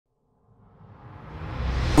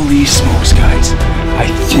Holy smokes, guys. I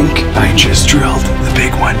think I just drilled the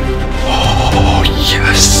big one. Oh,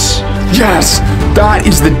 yes. Yes, that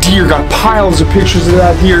is the deer. Got piles of pictures of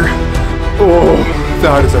that here. Oh,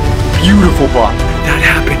 that is a beautiful buck. That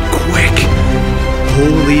happened quick.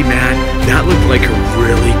 Holy man, that looked like a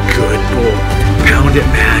really good bull. Pound it,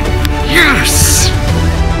 man. Yes!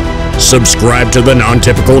 Subscribe to the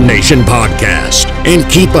Non-Typical Nation podcast and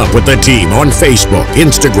keep up with the team on Facebook,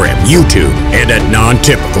 Instagram, YouTube, and at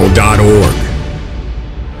nontypical.org.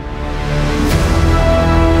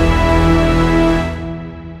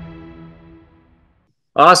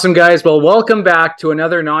 Awesome, guys. Well, welcome back to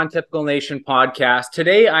another Non-Typical Nation podcast.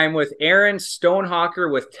 Today, I'm with Aaron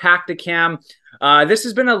Stonehocker with Tactacam. This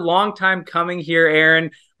has been a long time coming here, Aaron.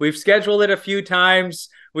 We've scheduled it a few times.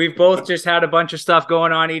 We've both just had a bunch of stuff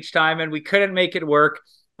going on each time, and we couldn't make it work.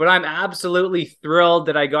 But I'm absolutely thrilled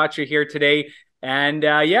that I got you here today. And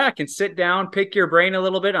yeah, I can sit down, pick your brain a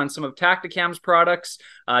little bit on some of Tactacam's products,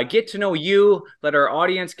 get to know you, let our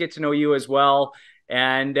audience get to know you as well.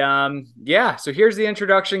 And yeah, so here's the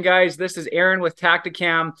introduction, guys. This is Aaron with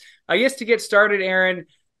Tactacam. I guess to get started, Aaron,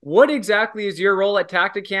 what exactly is your role at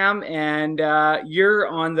Tactacam? And you're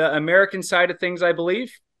on the American side of things, I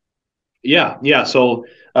believe. Yeah. So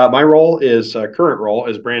my role is current role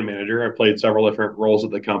is brand manager. I've played several different roles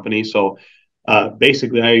at the company. So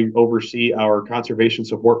basically, I oversee our conservation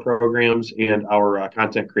support programs and our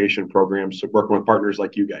content creation programs. So working with partners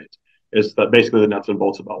like you guys is basically the nuts and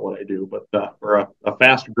bolts about what I do. But we're a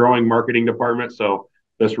fast growing marketing department. So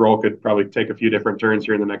this role could probably take a few different turns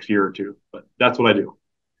here in the next year or two. But that's what I do.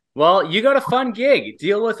 Well, you got a fun gig.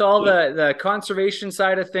 Deal with all the conservation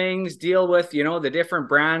side of things. Deal with, you know, the different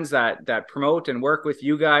brands that promote and work with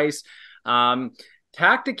you guys.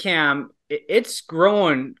 Tactacam, it's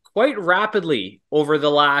grown quite rapidly over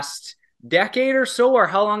the last decade or so. Or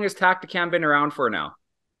how long has Tactacam been around for now?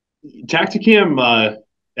 Tactacam,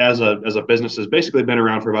 as a business, has basically been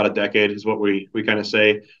around for about a decade, is what we kind of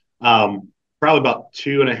say. Probably about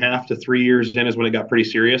 2.5 to 3 years in is when it got pretty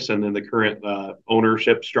serious, and then the current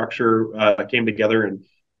ownership structure came together and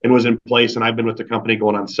was in place. And I've been with the company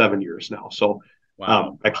going on 7 years now. So,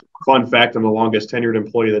 wow. Actually, fun fact: I'm the longest tenured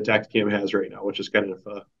employee that Tactacam has right now, which is kind of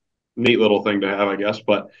a neat little thing to have, I guess.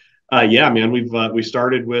 But yeah, man, we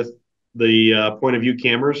started with the point of view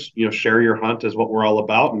cameras. You know, share your hunt is what we're all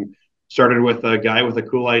about, and started with a guy with a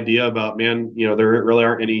cool idea about, man, you know, there really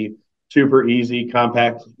aren't any super easy,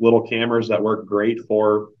 compact little cameras that work great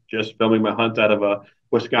for just filming my hunt out of a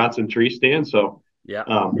Wisconsin tree stand. So, yeah,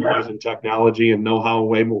 using technology and know-how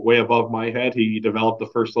way above my head, he developed the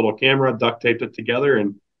first little camera, duct taped it together,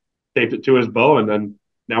 and taped it to his bow. And then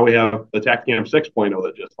now we have the Tactacam 6.0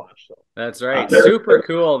 that just launched. So that's right. Super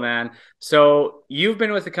cool, man. So you've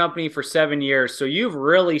been with the company for 7 years. So you've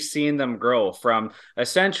really seen them grow from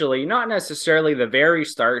essentially not necessarily the very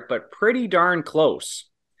start, but pretty darn close.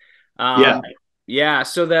 Yeah.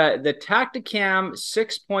 So the Tactacam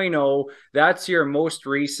 6.0, that's your most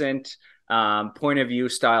recent point of view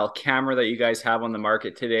style camera that you guys have on the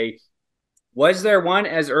market today. Was there one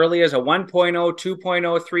as early as a 1.0,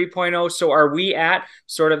 2.0, 3.0? So are we at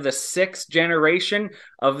sort of the 6th generation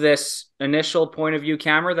of this initial point of view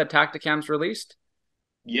camera that Tactacam's released?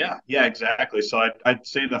 Yeah, exactly. So I'd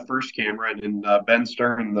say the first camera, and Ben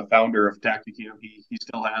Stern, the founder of Tactacam, he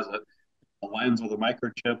still has it. A lens with a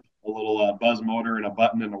microchip, a little buzz motor, and a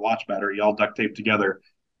button and a watch battery, all duct taped together.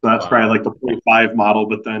 So that's probably like the 0.5 model.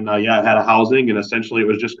 But then, it had a housing, and essentially it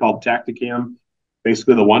was just called Tactacam,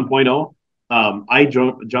 basically the 1.0. I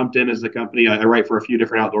jumped in as the company. I write for a few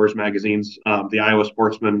different outdoors magazines, the Iowa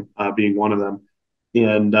Sportsman being one of them.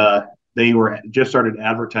 And they were just started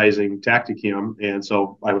advertising Tactacam. And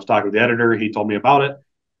so I was talking to the editor. He told me about it.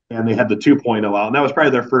 And they had the 2.0 out, and that was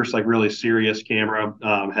probably their first like really serious camera.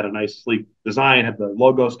 Had a nice sleek design, had the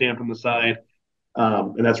logo stamped on the side,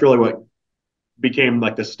 and that's really what became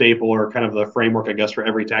like the staple or kind of the framework, I guess, for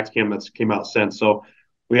every Tactacam that's came out since. So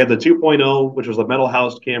we had the 2.0, which was a metal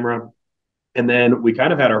housed camera, and then we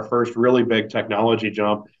kind of had our first really big technology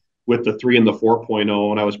jump with the 3 and the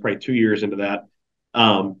 4.0, and I was probably 2 years into that.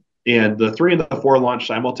 And the 3 and the 4 launched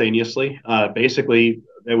simultaneously. Basically,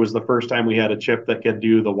 it was the first time we had a chip that could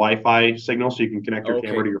do the Wi-Fi signal, so you can connect your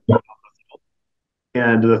camera to your phone.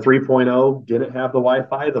 And the 3.0 didn't have the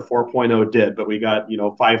Wi-Fi. The 4.0 did, but we got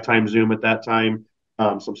 5 times zoom at that time,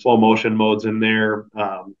 some slow motion modes in there,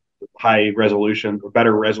 high resolution or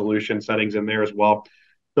better resolution settings in there as well.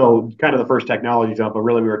 So kind of the first technology jump, but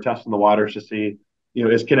really we were testing the waters to see,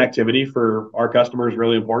 is connectivity for our customers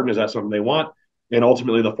really important? Is that something they want? And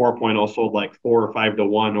ultimately, the 4.0 sold like 4 or 5 to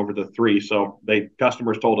 1 over the 3. So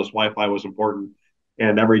customers told us Wi-Fi was important.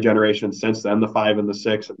 And every generation since then, the 5 and the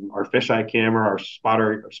 6, and our fisheye camera, our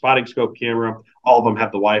spotting scope camera, all of them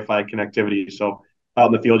have the Wi-Fi connectivity. So out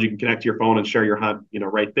in the field, you can connect to your phone and share your hunt,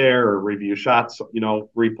 right there, or review shots,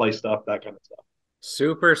 replay stuff, that kind of stuff.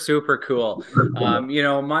 Super, super cool.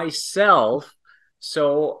 Myself,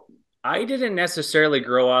 so I didn't necessarily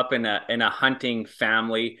grow up in a hunting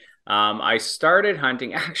family. I started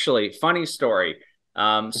hunting, actually, funny story.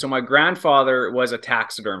 So my grandfather was a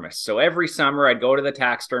taxidermist. So every summer I'd go to the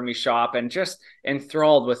taxidermy shop and just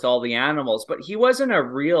enthralled with all the animals. But he wasn't a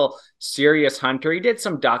real serious hunter. He did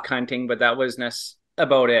some duck hunting, but that was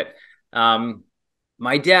about it.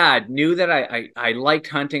 My dad knew that I liked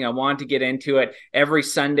hunting. I wanted to get into it. Every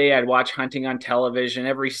Sunday I'd watch hunting on television.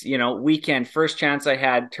 Every weekend, first chance I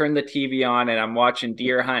had, turn the TV on and I'm watching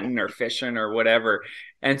deer hunting or fishing or whatever.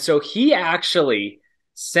 And so he actually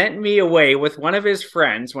sent me away with one of his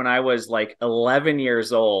friends when I was like 11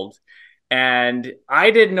 years old. And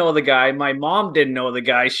I didn't know the guy. My mom didn't know the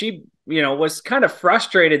guy. She, was kind of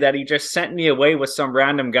frustrated that he just sent me away with some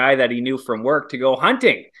random guy that he knew from work to go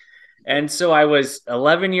hunting. And so I was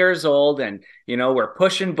 11 years old and, we're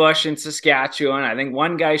pushing bush in Saskatchewan. I think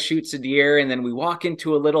one guy shoots a deer and then we walk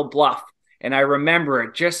into a little bluff. And I remember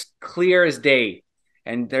it just clear as day.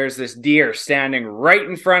 And there's this deer standing right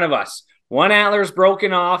in front of us. One antler's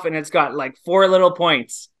broken off and it's got like 4 little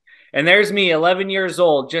points. And there's me, 11 years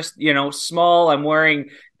old, just, small. I'm wearing,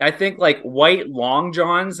 I think, like white long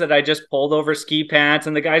johns that I just pulled over ski pants.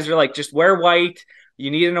 And the guys are like, just wear white. You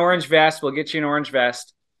need an orange vest. We'll get you an orange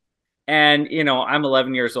vest. And, I'm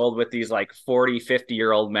 11 years old with these like 40,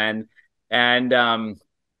 50-year-old men. And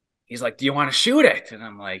he's like, do you want to shoot it? And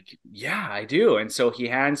I'm like, yeah, I do. And so he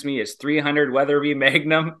hands me his 300 Weatherby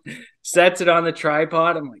Magnum, sets it on the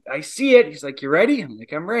tripod. I'm like, I see it. He's like, you ready? I'm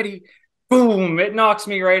like, I'm ready. Boom. It knocks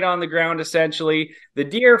me right on the ground, essentially. The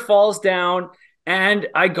deer falls down and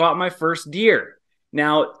I got my first deer.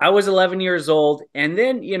 Now, I was 11 years old. And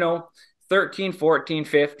then, 13, 14,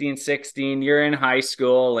 15, 16, you're in high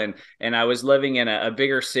school and I was living in a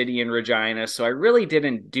bigger city in Regina. So I really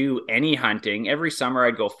didn't do any hunting. Every summer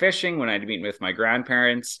I'd go fishing when I'd meet with my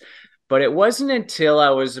grandparents. But it wasn't until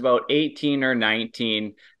I was about 18 or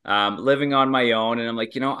 19, living on my own. And I'm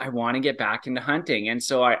like, I want to get back into hunting. And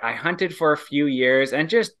so I hunted for a few years and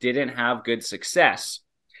just didn't have good success.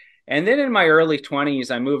 And then in my early 20s,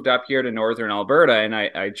 I moved up here to Northern Alberta and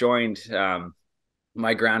I joined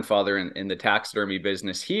my grandfather in the taxidermy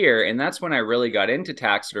business here. And that's when I really got into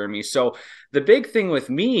taxidermy. So the big thing with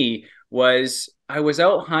me was I was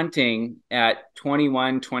out hunting at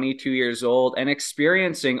 21, 22 years old and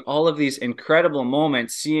experiencing all of these incredible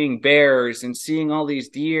moments, seeing bears and seeing all these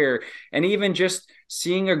deer and even just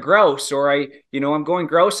seeing a grouse, or I'm going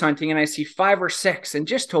grouse hunting and I see 5 or 6, and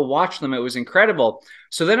just to watch them, it was incredible.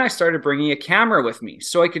 So then I started bringing a camera with me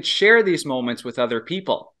so I could share these moments with other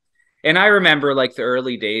people. And I remember like the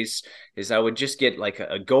early days is I would just get like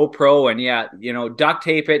a GoPro and duct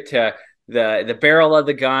tape it to the barrel of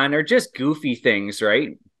the gun or just goofy things,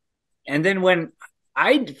 right? And then when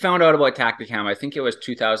I found out about Tactacam, I think it was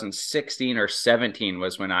 2016 or 17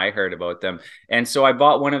 was when I heard about them. And so I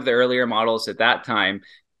bought one of the earlier models at that time.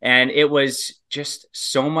 And it was just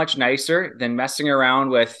so much nicer than messing around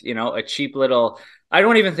with, a cheap little, I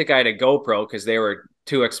don't even think I had a GoPro because they were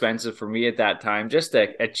too expensive for me at that time. Just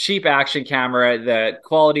a cheap action camera. The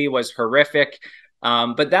quality was horrific.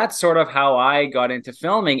 But that's sort of how I got into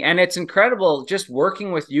filming. And it's incredible just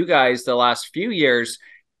working with you guys the last few years,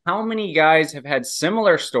 how many guys have had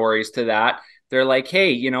similar stories to that. They're like,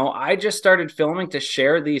 hey, I just started filming to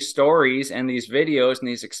share these stories and these videos and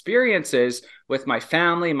these experiences with my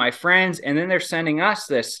family, my friends, and then they're sending us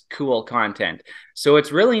this cool content. So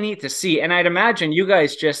it's really neat to see. And I'd imagine you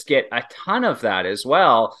guys just get a ton of that as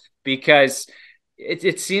well, because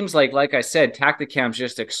it seems like I said, Tactacam's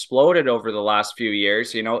just exploded over the last few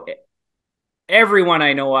years. Everyone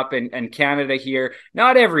I know up in Canada here,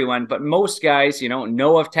 not everyone, but most guys,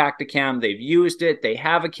 know of Tactacam. They've used it. They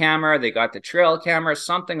have a camera. They got the trail camera,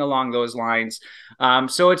 something along those lines.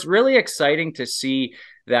 So it's really exciting to see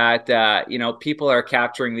that, people are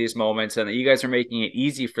capturing these moments and that you guys are making it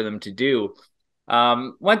easy for them to do.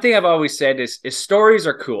 One thing I've always said is stories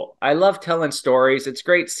are cool. I love telling stories. It's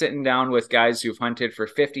great sitting down with guys who've hunted for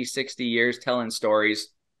 50, 60 years telling stories.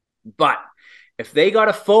 But if they got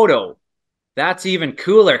a photo, that's even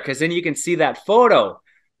cooler because then you can see that photo.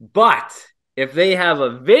 But if they have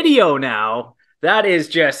a video now, that is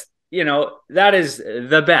just, that is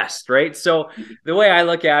the best, right? So the way I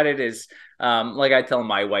look at it is, like I tell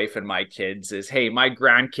my wife and my kids is, hey, my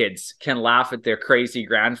grandkids can laugh at their crazy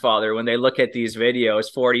grandfather when they look at these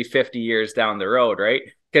videos 40, 50 years down the road, right?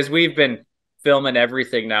 Because we've been filming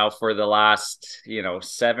everything now for the last,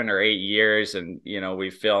 7 or 8 years. And,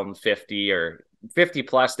 we've filmed 50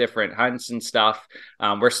 plus different hunts and stuff.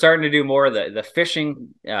 We're starting to do more of the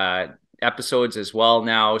fishing episodes as well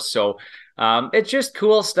now. So it's just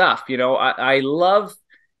cool stuff. I love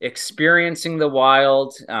experiencing the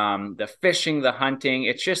wild, the fishing, the hunting.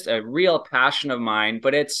 It's just a real passion of mine,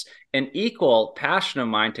 but it's an equal passion of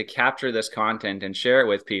mine to capture this content and share it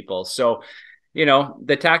with people. So,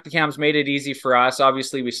 the Tactacam's made it easy for us.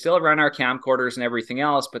 Obviously, we still run our camcorders and everything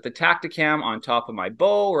else, but the Tactacam on top of my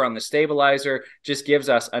bow or on the stabilizer just gives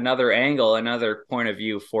us another angle, another point of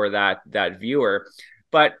view for that viewer.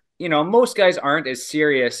 But, most guys aren't as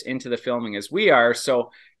serious into the filming as we are.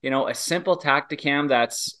 So, a simple Tactacam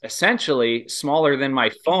that's essentially smaller than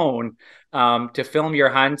my phone to film your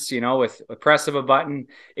hunts, with a press of a button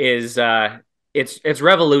is it's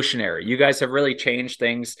revolutionary. You guys have really changed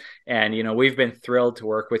things, and we've been thrilled to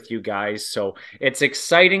work with you guys. So it's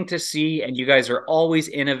exciting to see, and you guys are always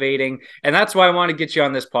innovating, and that's why I want to get you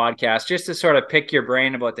on this podcast, just to sort of pick your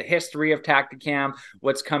brain about the history of Tactacam,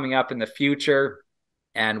 what's coming up in the future,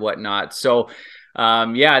 and whatnot. So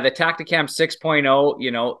the Tactacam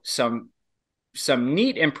 6.0, some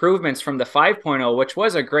neat improvements from the 5.0, which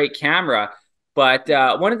was a great camera. But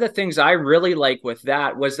one of the things I really like with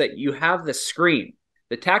that was that you have the screen.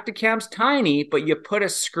 The Tactacam's tiny, but you put a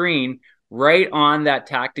screen right on that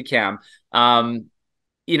Tactacam.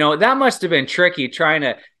 That must have been tricky trying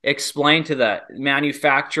to explain to the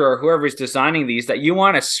manufacturer or whoever's designing these that you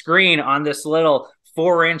want a screen on this little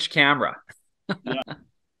 4-inch camera. Yeah.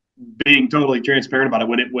 Being totally transparent about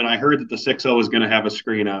it, when I heard that the 6.0 was going to have a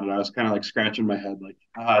screen on it, I was kind of like scratching my head, like,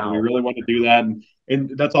 do we really want to do that?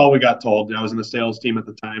 And that's all we got told. I was in the sales team at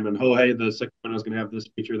the time, and hey, the 6.0 is going to have this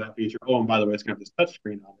feature, that feature. Oh, and by the way, it's going to have this touch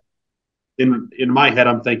screen on it. In my head,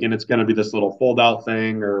 I'm thinking it's going to be this little fold out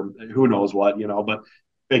thing, or who knows what, But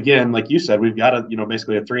again, like you said, we've got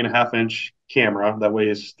basically a 3.5-inch camera that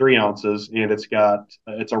weighs 3 ounces, and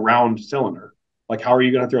it's a round cylinder. Like, how are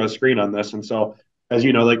you going to throw a screen on this? And so, as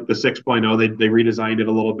you know, like the 6.0, they redesigned it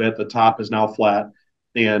a little bit. The top is now flat.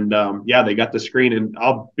 And they got the screen. And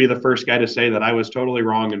I'll be the first guy to say that I was totally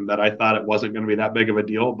wrong and that I thought it wasn't going to be that big of a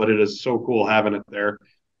deal. But it is so cool having it there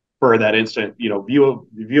for that instant,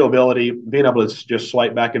 viewability. Being able to just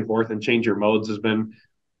swipe back and forth and change your modes has been,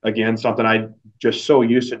 again, something I just so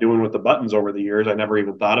used to doing with the buttons over the years. I never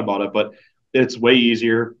even thought about it, but it's way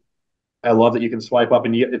easier. I love that you can swipe up,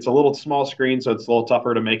 and it's a little small screen, so it's a little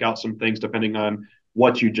tougher to make out some things depending on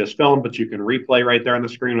what you just filmed, but you can replay right there on the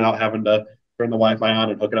screen without having to turn the Wi-Fi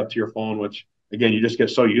on and hook it up to your phone, which, again, you just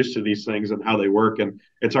get so used to these things and how they work, and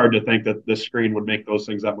it's hard to think that this screen would make those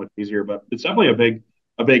things that much easier, but it's definitely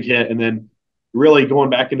a big hit. And then really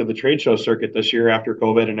going back into the trade show circuit this year after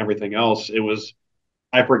COVID and everything else,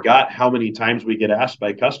 I forgot how many times we get asked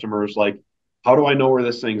by customers, like, how do I know where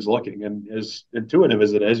this thing's looking? And as intuitive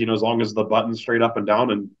as it is, as long as the button's straight up and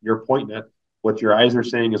down and you're pointing it, what your eyes are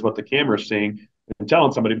seeing is what the camera's seeing. And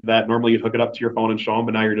telling somebody that, normally you'd hook it up to your phone and show them,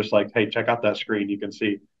 but now you're just like, hey, check out that screen, you can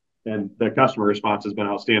see. And the customer response has been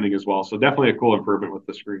outstanding as well. So definitely a cool improvement with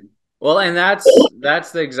the screen. Well, and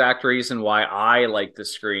that's the exact reason why I like the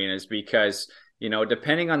screen, is because,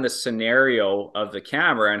 depending on the scenario of the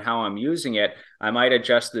camera and how I'm using it, I might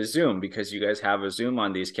adjust the zoom, because you guys have a zoom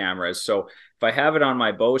on these cameras. So if I have it on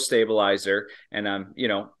my bow stabilizer and I'm,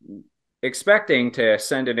 expecting to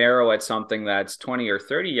send an arrow at something that's 20 or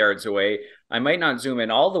 30 yards away, I might not zoom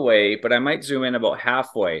in all the way, but I might zoom in about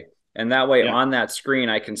halfway. And that way on that screen,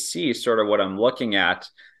 I can see sort of what I'm looking at,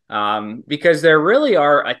 because there really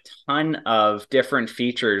are a ton of different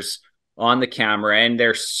features on the camera, and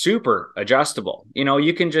they're super adjustable.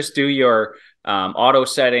 You can just do your auto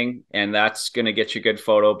setting, and that's going to get you a good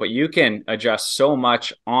photo, but you can adjust so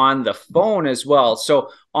much on the phone as well.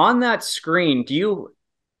 So on that screen,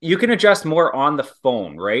 you can adjust more on the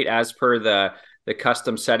phone, right? As per the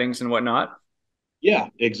custom settings and whatnot. Yeah,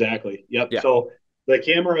 exactly. Yep. Yeah. So the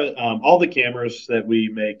camera, all the cameras that we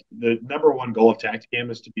make, the number one goal of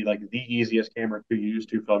Tactacam is to be like the easiest camera to use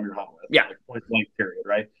to film your hunt with. Yeah. Like point blank period,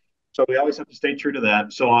 right? So we always have to stay true to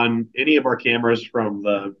that. So on any of our cameras from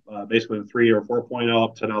the basically the 3 or 4.0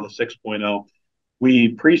 up to now the 6.0,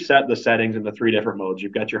 we preset the settings in the 3 different modes.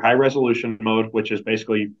 You've got your high resolution mode, which is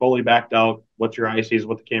basically fully backed out, what your eye sees,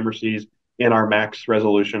 what the camera sees, and our max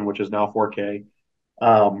resolution, which is now 4K.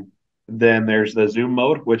 Then there's the zoom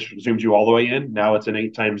mode, which zooms you all the way in. Now it's an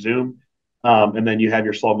 8-time zoom. And then you have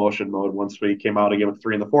your slow motion mode. Once we came out again with the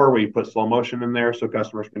 3 and the 4, where you put slow motion in there so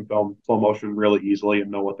customers can film slow motion really easily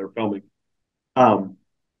and know what they're filming.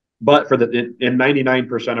 But in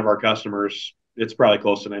 99% of our customers, it's probably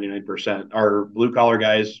close to 99%, our blue collar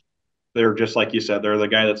guys they're just like you said, they're the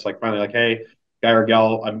guy that's like finally like, hey, guy or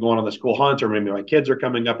gal, I'm going on this cool hunt, or maybe my kids are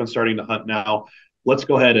coming up and starting to hunt now. Let's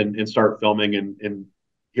go ahead and start filming, and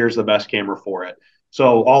here's the best camera for it.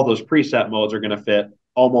 So all those preset modes are going to fit.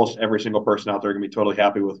 Almost every single person out there going to be totally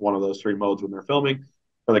happy with one of those three modes when they're filming.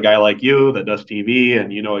 For the guy like you that does TV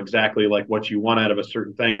and you know exactly like what you want out of a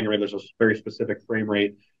certain thing, or maybe there's a very specific frame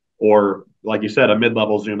rate, or like you said, a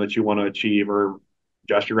mid-level zoom that you want to achieve, or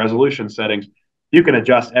adjust your resolution settings, you can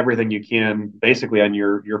adjust everything you can basically on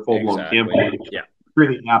your full-blown cam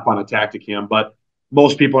through the app on a Tactacam. But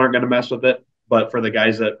most people aren't going to mess with it. But for the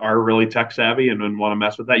guys that are really tech savvy and want to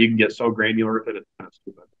mess with that, you can get so granular with it, it's kind of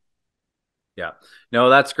stupid. Yeah, no,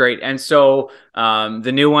 that's great. And so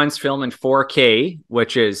the new ones film in 4K,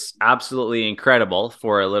 which is absolutely incredible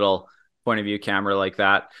for a little point of view camera like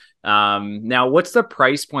that. Now, what's the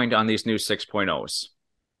price point on these new 6.0s?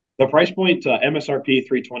 The price point, MSRP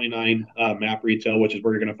 $329, map retail, which is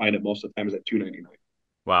where you're going to find it most of the time, is at $299.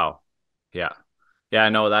 Wow. Yeah. Yeah,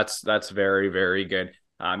 no, that's very, very good.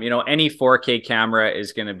 You know, any 4K camera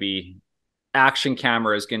is going to be, action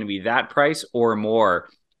camera is going to be that price or more.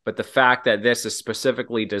 But the fact that this is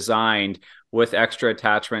specifically designed with extra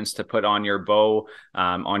attachments to put on your bow,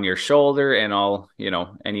 on your shoulder, and all, you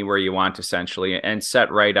know, anywhere you want essentially, and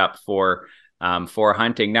set right up for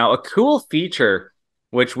hunting. Now, a cool feature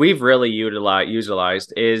which we've really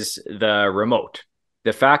utilized is the remote.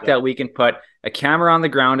 The fact that we can put a camera on the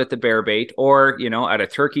ground at the bear bait, or, you know, at a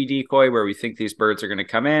turkey decoy where we think these birds are going to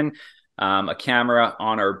come in, a camera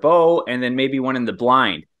on our bow, and then maybe one in the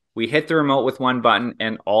blind. We hit the remote with one button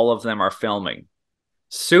and all of them are filming.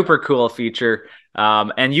 Super cool feature.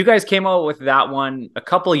 And you guys came out with that one a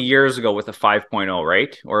couple of years ago with a 5.0,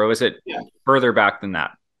 right? Or was it further back than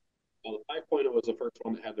that? Well, the 5.0 was the first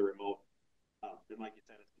one that had the remote. And like you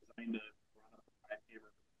said, it's designed to run up a 5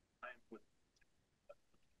 camera with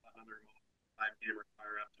on the remote, 5 camera,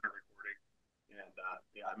 fire up, start recording. And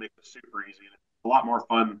it makes it super easy. And it's a lot more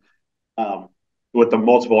fun with the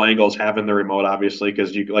multiple angles having the remote, obviously,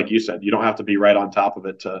 because you, like you said, you don't have to be right on top of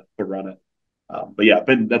it to run it. But yeah,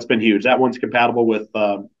 that's been huge. That one's compatible with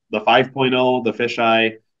the 5.0, the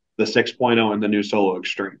fisheye, the 6.0, and the new Solo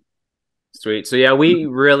Extreme. Sweet. So yeah, we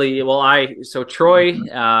really, so Troy,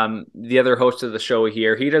 the other host of the show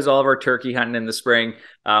here, he does all of our turkey hunting in the spring.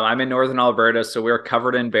 I'm in Northern Alberta, so we're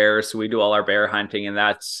covered in bears. So we do all our bear hunting, and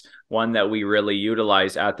that's one that we really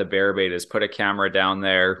utilize at the bear bait, is put a camera down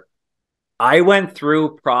there. I went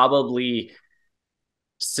through probably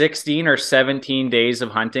 16 or 17 days of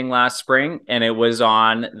hunting last spring, and it was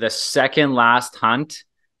on the second last hunt,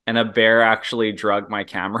 and a bear actually drug my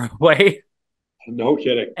camera away. No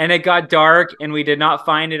kidding. And it got dark and we did not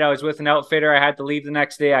find it. I was with an outfitter. I had to leave the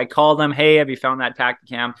next day. I called him, hey, have you found that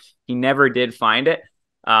Tactacam? He never did find it.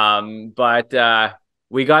 But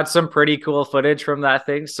we got some pretty cool footage from that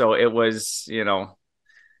thing. So it was, you know,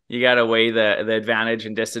 you got to weigh the advantage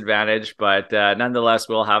and disadvantage, but nonetheless,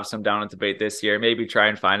 we'll have some down at the bait this year. Maybe try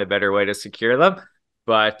and find a better way to secure them.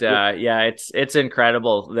 But yeah, it's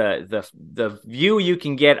incredible the view you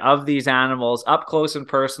can get of these animals up close and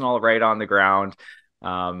personal, right on the ground.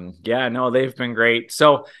 Yeah, no, they've been great.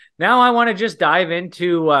 So now I want to just dive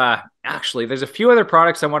into actually, there's a few other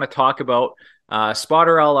products I want to talk about.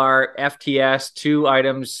 Spotter LR, FTS, 2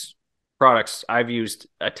 items, products I've used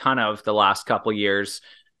a ton of the last couple years.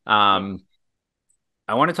 I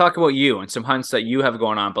want to talk about you and some hunts that you have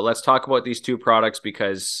going on, but let's talk about these 2 products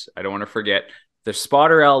because I don't want to forget. The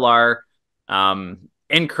Spotter LR,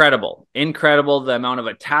 incredible the amount of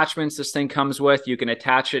attachments this thing comes with. You can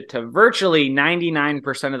attach it to virtually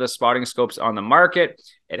 99% of the spotting scopes on the market.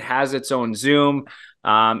 It has its own zoom.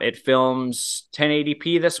 It films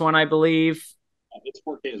 1080p, this one, I believe. It's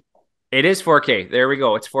 4K as well. It is 4K. There we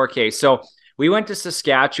go. It's 4K. So we went to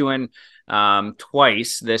Saskatchewan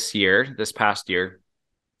twice this past year.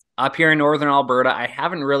 Up here in Northern Alberta, I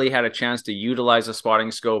haven't really had a chance to utilize a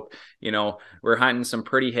spotting scope. You know, we're hunting some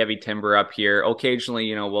pretty heavy timber up here. Occasionally,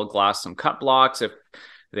 you know, we'll glass some cut blocks if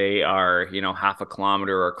they are, you know, half a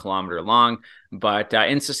kilometer or a kilometer long. But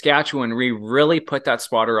in Saskatchewan, we really put that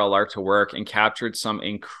Spotter LR to work and captured some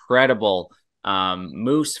incredible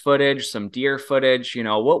moose footage, some deer footage. You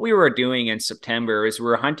know, what we were doing in September is we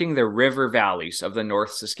were hunting the river valleys of the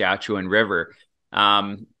North Saskatchewan River.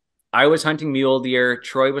 I was hunting mule deer.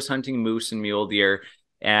 Troy was hunting moose and mule deer.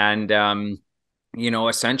 And, you know,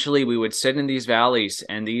 essentially we would sit in these valleys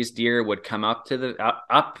and these deer would come up to the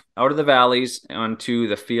up out of the valleys onto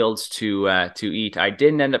the fields to eat. I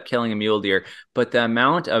didn't end up killing a mule deer, but the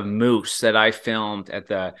amount of moose that I filmed at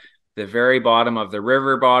the very bottom of the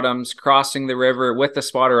river bottoms, crossing the river with the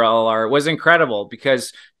Spotter LR was incredible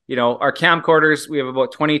because, our camcorders, we have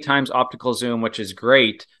about 20 times optical zoom, which is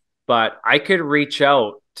great, but I could reach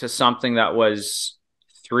out to something that was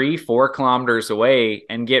 3-4 kilometers away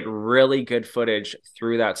and get really good footage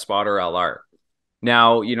through that spotter LR.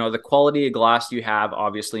 Now, the quality of glass you have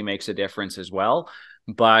obviously makes a difference as well.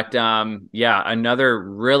 But yeah, another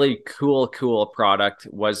really cool product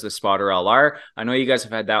was the spotter LR. I know you guys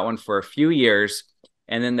have had that one for a few years.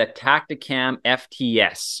 And then the Tactacam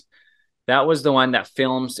FTS. That was the one that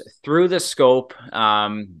films through the scope.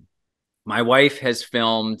 My wife has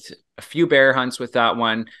filmed a few bear hunts with that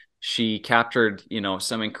one. She captured,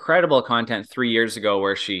 some incredible content 3 years ago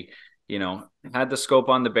where she, had the scope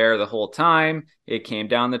on the bear the whole time. It came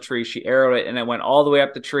down the tree. She arrowed it and it went all the way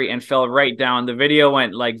up the tree and fell right down. The video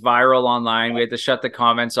went like viral online. We had to shut the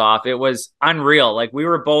comments off. It was unreal. Like we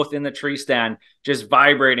were both in the tree stand just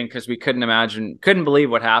vibrating because we couldn't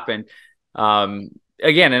believe what happened.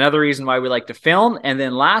 Again, another reason why we like to film. And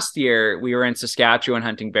then last year we were in Saskatchewan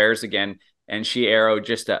hunting bears again, and she arrowed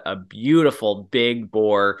just a beautiful big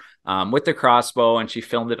boar with the crossbow, and she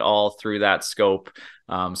filmed it all through that scope.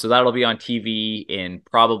 So that'll be on TV in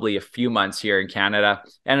probably a few months here in Canada,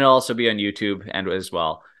 and it'll also be on YouTube and as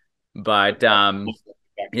well. But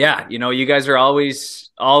yeah, you guys are always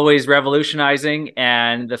revolutionizing,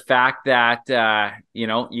 and the fact that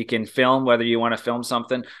you can film, whether you want to film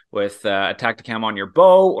something with a Tactacam on your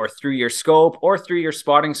bow or through your scope or through your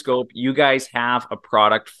spotting scope, you guys have a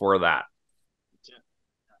product for that.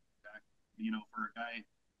 For a guy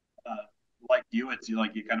like you, it's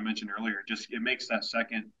like you kind of mentioned earlier, it makes that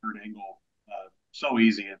second, third angle so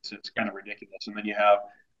easy. It's kind of ridiculous. And then you have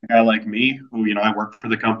a guy like me who, I work for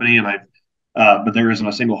the company, and but there isn't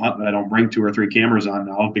a single hunt that I don't bring 2 or 3 cameras on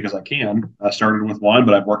now because I can. I started with 1,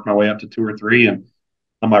 but I've worked my way up to 2 or 3. And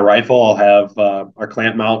on my rifle, I'll have our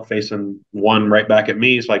clamp mount facing 1 right back at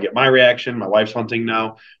me, so I get my reaction. My wife's hunting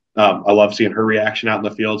now. I love seeing her reaction out in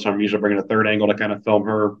the field, so I'm usually bringing a third angle to kind of film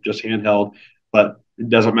her just handheld. But it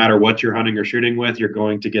doesn't matter what you're hunting or shooting with, you're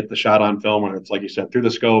going to get the shot on film, whether it's, like you said, through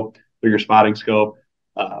the scope, through your spotting scope,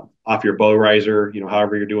 off your bow riser,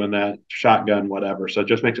 however you're doing that, shotgun, whatever. So it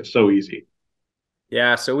just makes it so easy.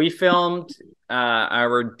 Yeah, so we filmed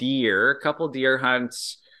a couple deer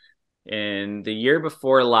hunts in the year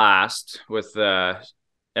before last with the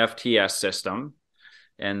FTS system.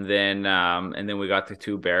 And then we got the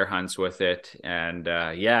 2 bear hunts with it. And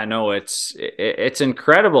yeah, no, it's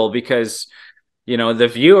incredible because,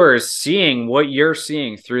 the viewers seeing what you're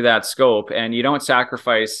seeing through that scope, and you don't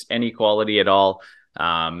sacrifice any quality at all.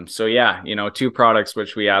 So yeah, 2 products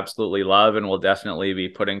which we absolutely love and will definitely be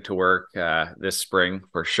putting to work this spring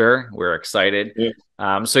for sure. We're excited.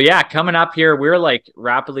 Yeah. So yeah, coming up here, we're like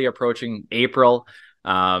rapidly approaching April.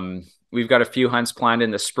 We've got a few hunts planned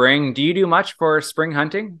in the spring. Do you do much for spring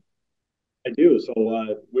hunting? I do.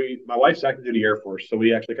 So my wife's active duty Air Force, so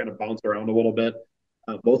we actually kind of bounce around a little bit.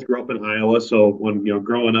 Both grew up in Iowa, so when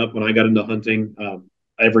growing up, when I got into hunting,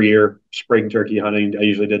 every year spring turkey hunting, I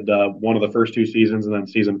usually did one of the first 2 seasons, and then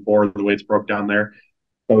season 4, the way it's broke down there.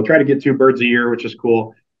 So we try to get 2 birds a year, which is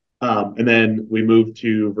cool. And then we moved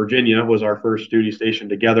to Virginia, was our first duty station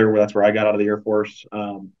together. That's where I got out of the Air Force,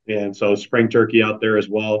 and so spring turkey out there as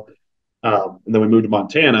well. And then we moved to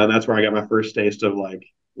Montana, and that's where I got my first taste of like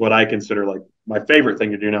what I consider like my favorite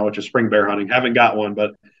thing to do now, which is spring bear hunting. Haven't got one,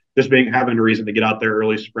 but just having a reason to get out there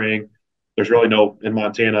early spring. There's really in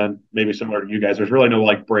Montana, and maybe similar to you guys, there's really no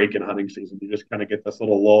like break in hunting season. You just kind of get this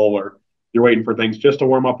little lull where you're waiting for things just to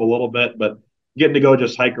warm up a little bit, but getting to go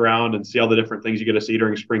just hike around and see all the different things you get to see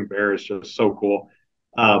during spring bear is just so cool.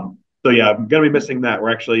 So yeah, I'm going to be missing that.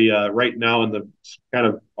 We're actually right now in the kind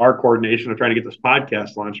of our coordination of trying to get this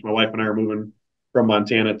podcast launched. My wife and I are moving from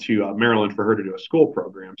Montana to Maryland for her to do a school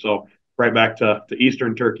program. So right back to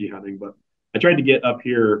Eastern turkey hunting. But I tried to get up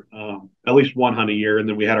here at least 1 hunt a year. And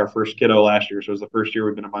then we had our first kiddo last year. So it was the first year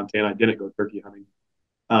we've been in Montana. I didn't go turkey hunting.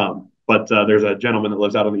 But there's a gentleman that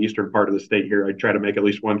lives out in the eastern part of the state here. I try to make at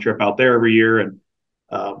least 1 trip out there every year. And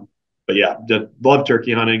but yeah, love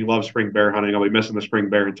turkey hunting, love spring bear hunting. I'll be missing the spring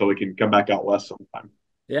bear until we can come back out west sometime.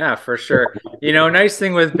 Yeah, for sure. Nice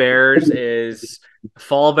thing with bears is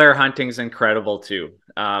fall bear hunting is incredible too.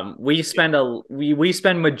 We spend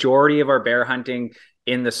majority of our bear hunting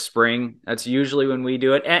in the spring. That's usually when we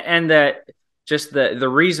do it. And that just the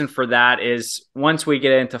reason for that is once we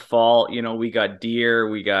get into fall, we got deer,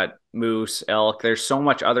 we got moose, elk. There's so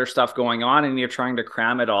much other stuff going on, and you're trying to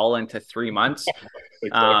cram it all into 3 months.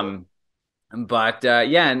 Exactly. But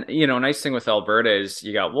yeah, and nice thing with Alberta is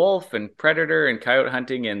you got wolf and predator and coyote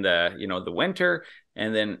hunting in the the winter,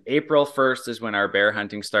 and then April 1st is when our bear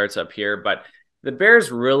hunting starts up here. But the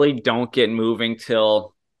bears really don't get moving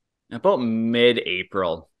till about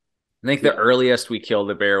mid-April. I think the earliest we killed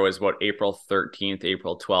a bear was about April 13th,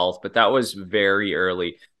 April 12th, but that was very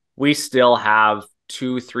early. We still have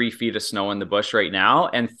 2-3 feet of snow in the bush right now,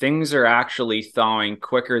 and things are actually thawing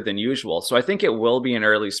quicker than usual. So I think it will be an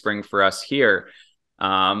early spring for us here.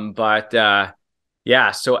 Yeah,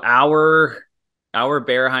 so our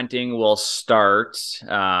bear hunting will start.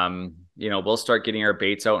 We'll start getting our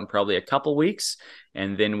baits out in probably a couple weeks,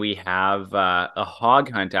 and then we have a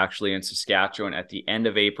hog hunt actually in Saskatchewan at the end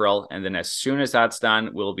of April, and then as soon as that's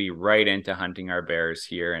done, we'll be right into hunting our bears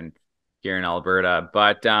here in Alberta.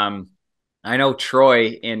 But I know Troy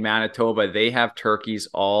in Manitoba, they have turkeys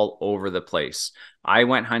all over the place. I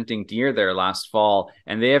went hunting deer there last fall,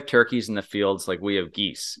 and they have turkeys in the fields like we have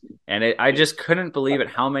geese. And I just couldn't believe it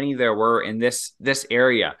how many there were in this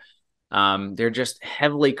area. They're just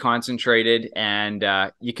heavily concentrated, and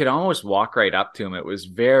you could almost walk right up to them. It was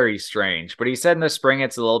very strange. But he said in the spring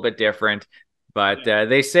it's a little bit different. But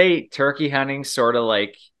they say turkey hunting sort of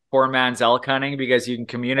like poor man's elk hunting, because you can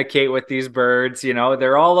communicate with these birds.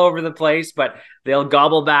 They're all over the place, but they'll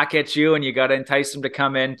gobble back at you, and you got to entice them to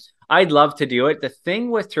come in. I'd love to do it. The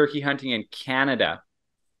thing with turkey hunting in Canada,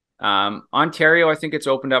 Ontario, I think it's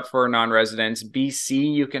opened up for non-residents.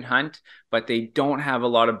 BC, you can hunt, but they don't have a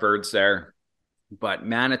lot of birds there. But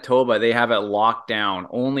Manitoba, they have it locked down.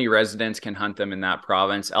 Only residents can hunt them in that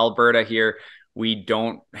province. Alberta here, we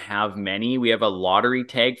don't have many. We have a lottery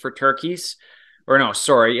tag for turkeys. Or no,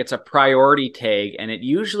 sorry, it's a priority tag, and it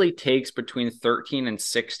usually takes between 13 and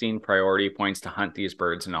 16 priority points to hunt these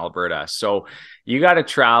birds in Alberta. So you got to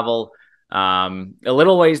travel a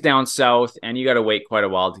little ways down south, and you got to wait quite a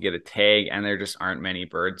while to get a tag, and there just aren't many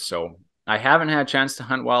birds. So I haven't had a chance to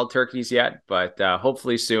hunt wild turkeys yet, but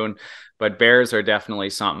hopefully soon. But bears are definitely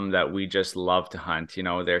something that we just love to hunt.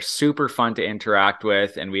 They're super fun to interact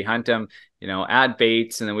with, and we hunt them, at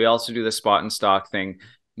baits, and then we also do the spot and stalk thing.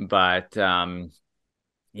 But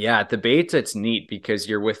yeah, at the baits, it's neat because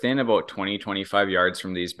you're within about 20-25 yards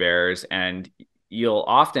from these bears, and you'll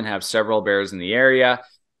often have several bears in the area.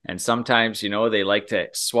 And sometimes, they like to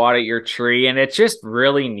swat at your tree, and it's just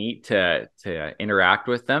really neat to interact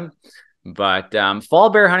with them. But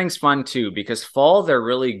fall bear hunting's fun too, because fall, they're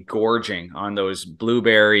really gorging on those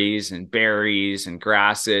blueberries and berries and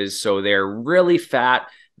grasses. So they're really fat.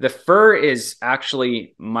 The fur is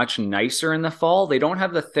actually much nicer in the fall. They don't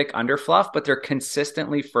have the thick underfluff, but they're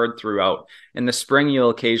consistently furred throughout. In the spring, you'll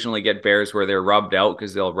occasionally get bears where they're rubbed out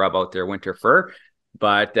because they'll rub out their winter fur.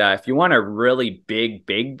 But if you want a really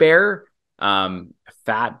big bear,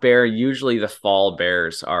 fat bear, usually the fall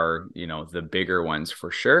bears are, the bigger ones for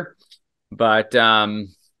sure. But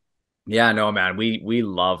yeah, no, man, we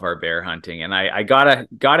love our bear hunting, and I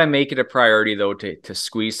gotta make it a priority though to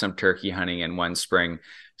squeeze some turkey hunting in one spring.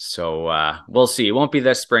 So we'll see. It won't be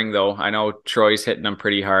this spring though. I know Troy's hitting them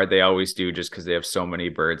pretty hard. They always do, just because they have so many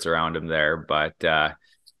birds around them there. But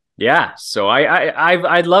yeah, so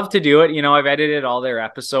I'd love to do it. I've edited all their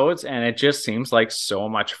episodes, and it just seems like so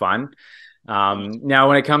much fun. Now,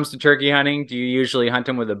 when it comes to turkey hunting, do you usually hunt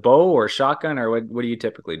them with a bow or shotgun, or what do you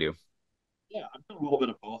typically do? Yeah, I'm doing a little bit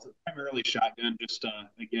of both. Primarily shotgun, just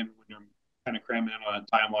again, when I'm kind of cramming in on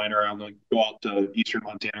a timeline, or I'm going to go out to eastern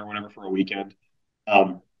Montana or whatever for a weekend.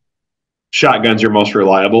 Shotgun's your most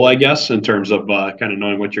reliable, I guess, in terms of kind of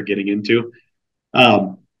knowing what you're getting into.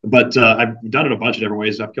 But I've done it a bunch of different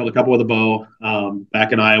ways. I've killed a couple with a bow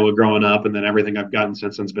back in Iowa growing up, and then everything I've gotten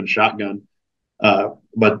since then's been shotgun.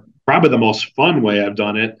 But probably the most fun way I've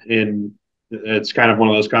done it, and it's kind of one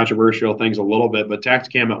of those controversial things a little bit, but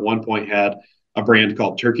Taxicam at one point had a brand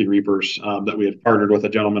called Turkey Reapers that we had partnered with a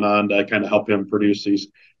gentleman on to kind of help him produce these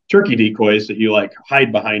turkey decoys that you like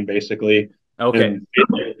hide behind, basically. Okay. And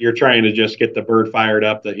you're trying to just get the bird fired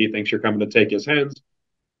up that he thinks you're coming to take his hens.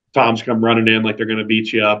 Toms come running in like they're going to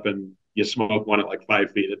beat you up, and you smoke one at like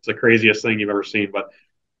 5 feet. It's the craziest thing you've ever seen, but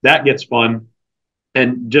that gets fun.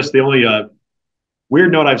 And just the only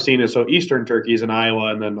weird note I've seen is, so eastern turkeys in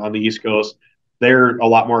Iowa and then on the East Coast, they're a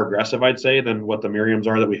lot more aggressive, I'd say, than what the Merriams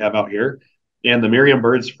are that we have out here. And the Merriam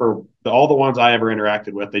birds, for all the ones I ever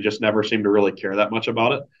interacted with, they just never seem to really care that much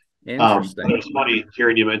about it. Interesting. It's funny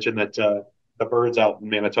hearing you mention that the birds out in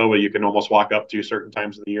Manitoba, you can almost walk up to certain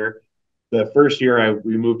times of the year. The first year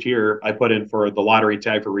we moved here, I put in for the lottery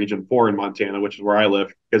tag for Region 4 in Montana, which is where I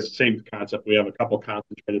live, because same concept. We have a couple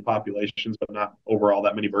concentrated populations, but not overall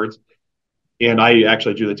that many birds. And I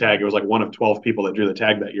actually drew the tag. It was like one of 12 people that drew the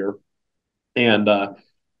tag that year. And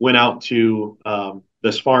went out to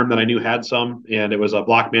this farm that I knew had some, and it was a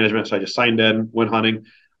block management. So I just signed in, went hunting.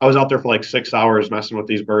 I was out there for like 6 hours messing with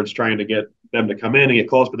these birds, trying to get them to come in and get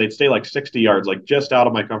close, but they'd stay like 60 yards, like just out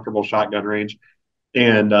of my comfortable shotgun range.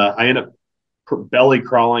 And I ended up belly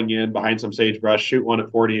crawling in behind some sagebrush, shoot one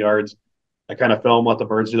at 40 yards. I kind of film, let the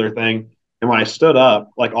birds do their thing. And when I stood up,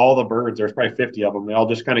 like all the birds, there's probably 50 of them. They all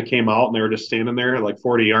just kind of came out and they were just standing there like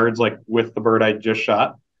 40 yards, like with the bird I just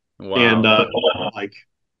shot. And Wow. like,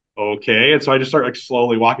 okay. And so I just start like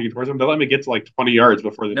slowly walking towards them. They let me get to like 20 yards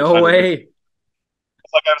before they No decided to. way.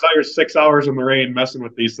 It's like I was out here 6 hours in the rain messing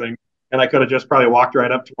with these things. And I could have just probably walked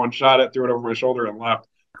right up to one, shot it, threw it over my shoulder, and left.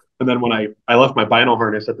 And then when I left my bino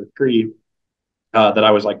harness at the tree that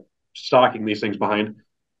I was like stalking these things behind,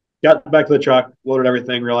 got back to the truck, loaded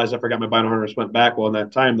everything, realized I forgot my bino harness, went back. Well, in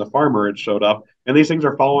that time, the farmer had showed up, and these things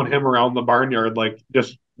are following him around the barnyard, like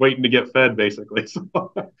just waiting to get fed, basically. So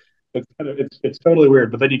it's totally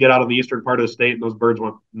weird. But then you get out in the eastern part of the state, and those birds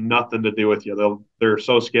want nothing to do with you. They're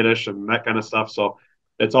so skittish and that kind of stuff. So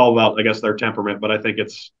it's all about, I guess, their temperament. But I think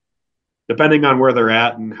it's depending on where they're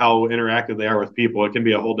at and how interactive they are with people, it can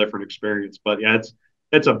be a whole different experience. But yeah,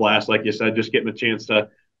 it's a blast, like you said, just getting a chance to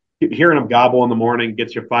hearing them gobble in the morning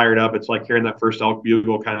gets you fired up. It's like hearing that first elk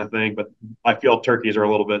bugle kind of thing. But I feel turkeys are a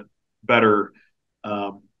little bit better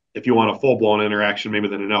if you want a full blown interaction, maybe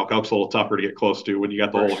than an elk. Elk's a little tougher to get close to when you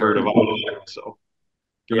got the whole herd of them. So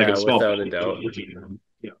yeah, without a doubt.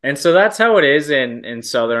 Yeah. And so that's how it is in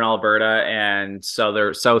southern Alberta and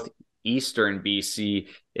southeastern BC.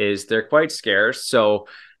 Is they're quite scarce. So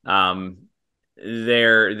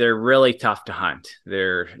they're really tough to hunt.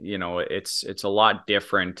 It's a lot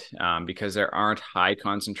different because there aren't high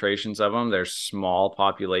concentrations of them. There's small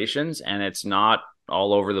populations, and it's not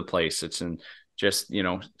all over the place. It's in just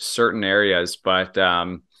certain areas. But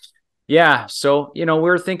yeah, so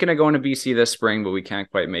we're thinking of going to BC this spring, but we can't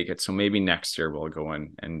quite make it. So maybe next year we'll go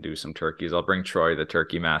in and do some turkeys. I'll bring Troy, the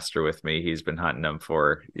turkey master, with me. He's been hunting them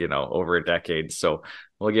for over a decade, so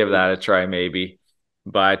we'll give that a try maybe.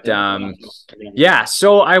 But yeah,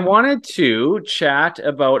 so I wanted to chat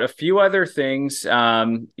about a few other things.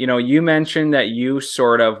 You mentioned that you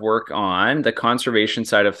sort of work on the conservation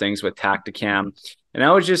side of things with Tactacam, and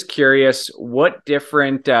I was just curious, what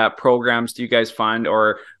different programs do you guys fund,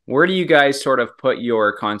 or where do you guys sort of put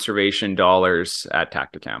your conservation dollars at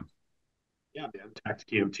Tactacam? Yeah, man,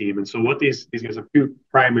 Taxicam team. And so what these guys have two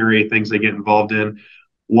primary things they get involved in.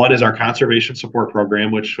 One is our conservation support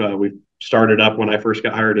program, which we started up when I first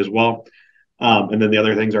got hired as well. And then the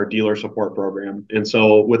other things are dealer support program. And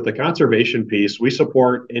so with the conservation piece, we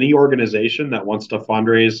support any organization that wants to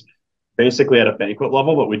fundraise basically at a banquet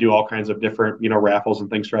level, but we do all kinds of different, raffles and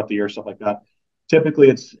things throughout the year, stuff like that. Typically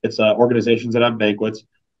it's organizations that have banquets.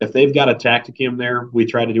 If they've got a Tactacam there, we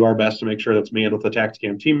try to do our best to make sure that's manned with a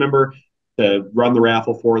Tactacam team member to run the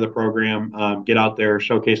raffle for the program, get out there,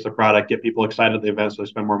 showcase the product, get people excited at the event so they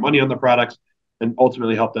spend more money on the products, and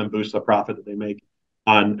ultimately help them boost the profit that they make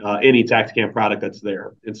on any Tactacam product that's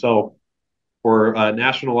there. And so for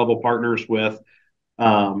national level partners with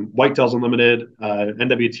Whitetails Unlimited,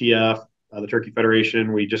 NWTF, the Turkey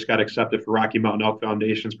Federation, we just got accepted for Rocky Mountain Elk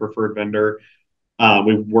Foundation's preferred vendor.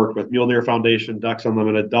 We've worked with Mule Deer Foundation, Ducks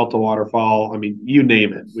Unlimited, Delta Waterfowl. I mean, you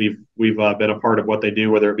name it. We've been a part of what they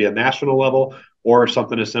do, whether it be a national level or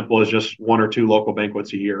something as simple as just one or two local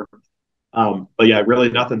banquets a year. But yeah, really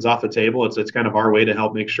nothing's off the table. It's kind of our way to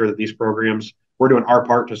help make sure that these programs, we're doing our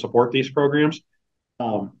part to support these programs.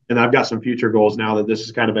 And I've got some future goals now that this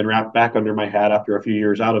has kind of been wrapped back under my hat after a few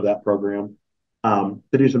years out of that program, to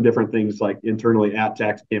do some different things like internally at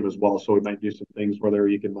Taxicam as well. So we might do some things where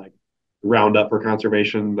you can like round up for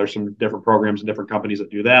conservation. There's some different programs and different companies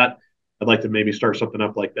that do that. I'd like to maybe start something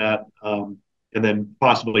up like that. And then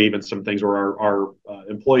possibly even some things where our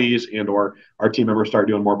employees and or our team members start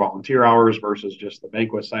doing more volunteer hours versus just the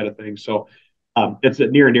banquet side of things. So it's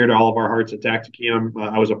near and dear to all of our hearts at Tactacam.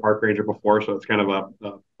 I was a park ranger before, so it's kind of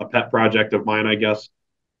a pet project of mine, I guess.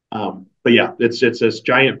 But yeah, it's this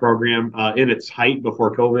giant program in its height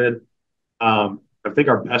before COVID. I think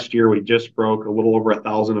our best year, we just broke a little over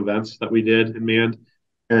 1,000 events that we did in manned.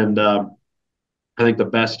 And I think the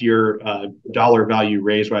best year dollar value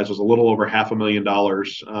raised wise was a little over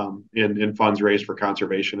 $500,000 in funds raised for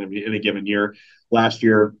conservation in any given year. Last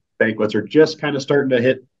year, banquets are just kind of starting to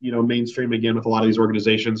hit, mainstream again with a lot of these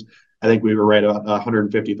organizations. I think we were right at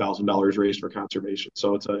 $150,000 raised for conservation.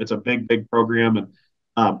 So it's a big, big program. And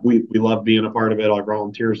we love being a part of it. Our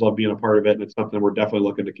volunteers love being a part of it. And it's something we're definitely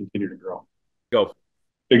looking to continue to grow. Go.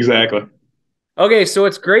 Exactly. Okay, so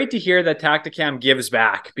it's great to hear that Tactacam gives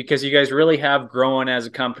back because you guys really have grown as a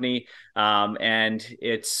company, and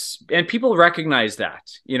people recognize that.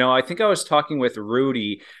 I think I was talking with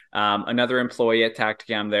Rudy, another employee at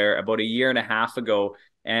Tactacam there, about a year and a half ago,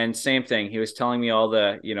 and same thing. He was telling me all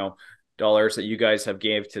the dollars that you guys have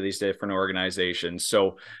gave to these different organizations.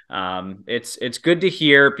 So it's good to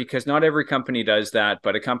hear, because not every company does that,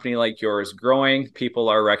 but a company like yours growing, people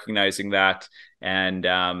are recognizing that. And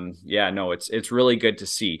it's really good to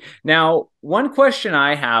see. Now, one question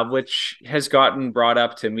I have, which has gotten brought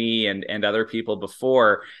up to me and other people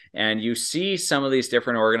before, and you see some of these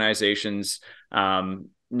different organizations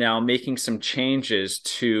now making some changes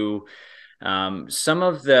to some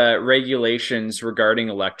of the regulations regarding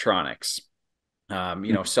electronics,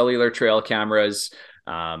 cellular trail cameras,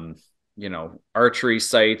 archery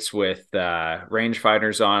sites with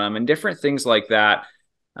rangefinders on them and different things like that.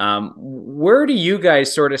 Where do you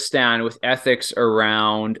guys sort of stand with ethics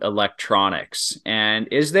around electronics? And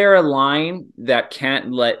is there a line that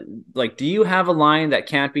do you have a line that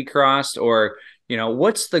can't be crossed, or,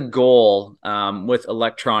 what's the goal with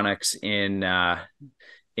electronics in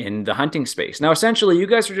the hunting space? Now, essentially, you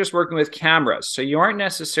guys are just working with cameras, so you aren't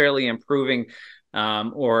necessarily improving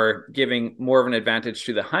or giving more of an advantage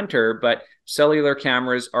to the hunter, but cellular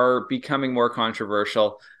cameras are becoming more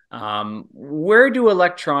controversial. Where do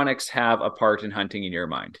electronics have a part in hunting in your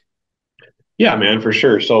mind? Yeah, man, for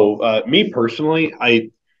sure. So me personally,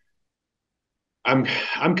 I'm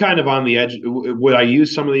kind of on the edge. Would I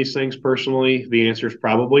use some of these things personally? The answer is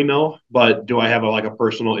probably no. But do I have a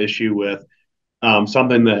personal issue with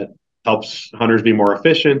something that helps hunters be more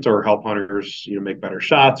efficient or help hunters, make better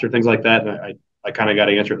shots or things like that? And I kind of got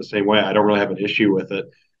to answer it the same way. I don't really have an issue with it.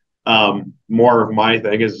 More of my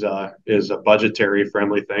thing is a budgetary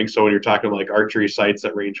friendly thing. So when you're talking like archery sites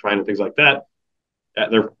that range find and things like that,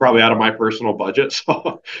 they're probably out of my personal budget.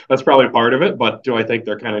 So that's probably part of it. But do I think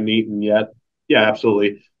they're kind of neat and yet? Yeah,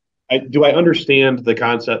 absolutely. Do I understand the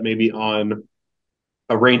concept maybe on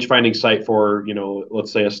a range finding site for,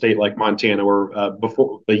 let's say a state like Montana, where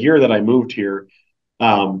before the year that I moved here,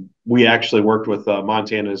 we actually worked with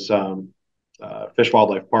Montana's Fish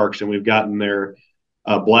Wildlife Parks, and we've gotten their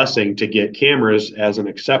blessing to get cameras as an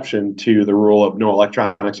exception to the rule of no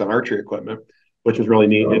electronics on archery equipment, which is really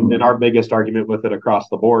neat. And our biggest argument with it across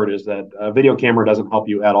the board is that a video camera doesn't help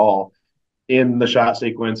you at all in the shot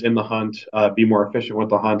sequence, in the hunt, be more efficient with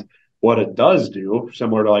the hunt. What it does do,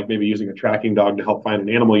 similar to like maybe using a tracking dog to help find an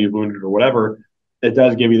animal you've wounded or whatever, it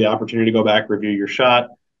does give you the opportunity to go back, review your shot,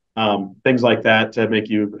 things like that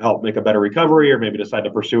to help make a better recovery, or maybe decide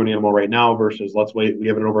to pursue an animal right now versus let's wait and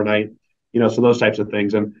give it overnight, so those types of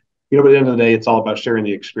things. And, but at the end of the day, it's all about sharing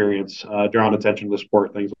the experience, drawing attention to the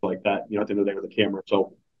sport, things like that, at the end of the day with the camera.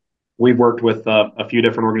 So we've worked with a few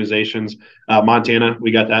different organizations. Montana, we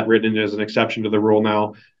got that written in as an exception to the rule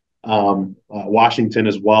now. Washington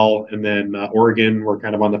as well, and then Oregon we're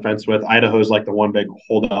kind of on the fence with. Idaho's like the one big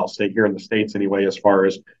holdout state here in the States anyway, as far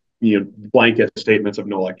as blanket statements of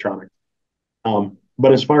no electronics.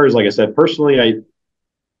 But as far as, like I said, personally,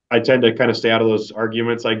 I tend to kind of stay out of those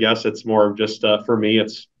arguments. I guess it's more of just for me,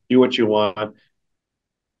 it's do what you want.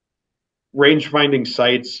 Range finding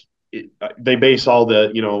sites, they base all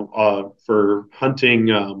the for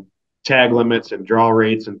hunting tag limits and draw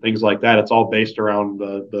rates and things like that. It's all based around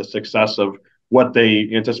the success of what they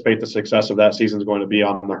anticipate the success of that season is going to be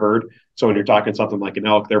on the herd. So when you're talking something like an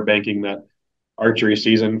elk, they're banking that archery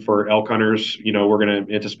season for elk hunters, we're going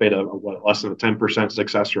to anticipate less than a 10%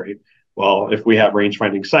 success rate. Well, if we have range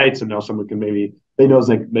finding sites and now someone can they know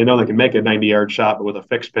they can make a 90-yard shot, but with a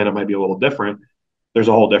fixed pin, it might be a little different. There's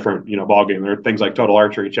a whole different, ball game. There are things like Total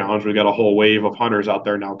Archery Challenge. We got a whole wave of hunters out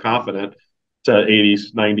there now confident to 80,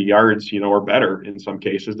 90 yards, or better in some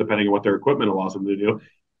cases, depending on what their equipment allows them to do.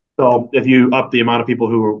 So if you up the amount of people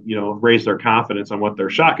who, raise their confidence on what their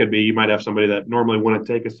shot could be, you might have somebody that normally wouldn't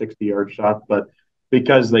take a 60-yard shot, but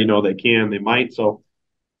because they know they can, they might. So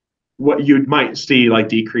what you might see like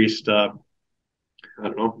decreased,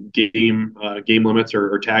 game limits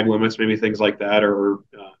or tag limits, maybe things like that, or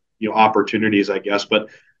opportunities, I guess. But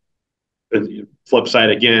flip side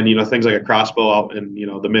again, things like a crossbow out in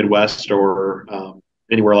the Midwest or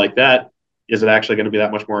anywhere like that, is it actually going to be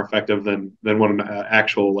that much more effective than what an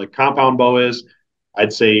actual like compound bow is?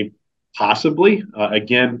 I'd say possibly.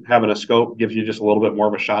 Again, having a scope gives you just a little bit more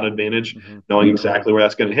of a shot advantage, knowing exactly where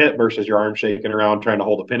that's going to hit versus your arm shaking around trying to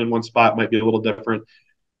hold a pin in one spot might be a little different.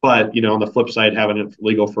 But on the flip side, having it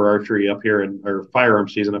legal for archery up here or firearm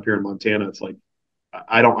season up here in Montana, it's like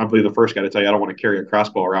I believe the first guy to tell you I don't want to carry a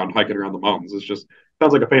crossbow around hiking around the mountains. It's just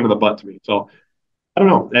sounds like a pain in the butt to me. So I don't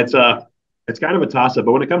know. It's kind of a toss up.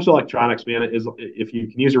 But when it comes to electronics, man, if you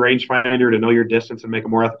can use a rangefinder to know your distance and make a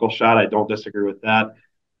more ethical shot, I don't disagree with that.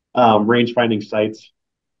 Range finding sites,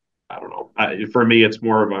 I don't know. For me, it's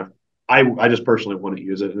more of I just personally want to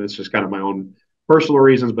use it, and it's just kind of my own personal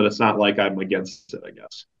reasons. But it's not like I'm against it, I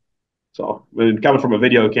guess. So, coming from a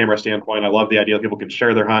video camera standpoint, I love the idea that people can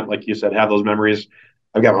share their hunt, like you said, have those memories.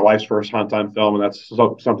 I've got my wife's first hunt on film, and that's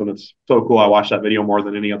something that's so cool. I watched that video more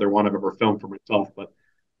than any other one I've ever filmed for myself. But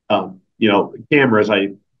cameras,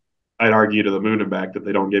 I'd argue to the moon and back that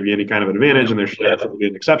they don't give you any kind of advantage, and there should definitely be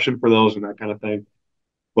an exception for those and that kind of thing.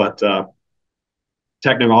 But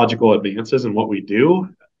technological advances in what we do,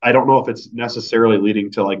 I don't know if it's necessarily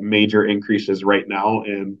leading to like major increases right now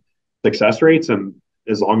in success rates. And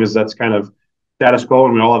as long as that's kind of status quo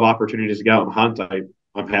and we all have opportunities to go out and hunt,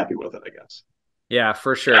 I'm happy with it, I guess. Yeah,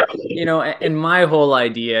 for sure. And my whole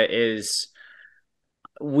idea is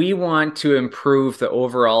we want to improve the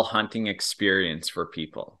overall hunting experience for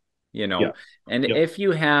people, Yeah. and Yep. if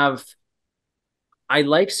you have, I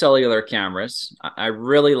like cellular cameras. I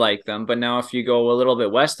really like them. But now if you go a little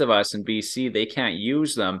bit west of us in BC, they can't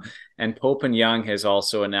use them. And Pope and Young has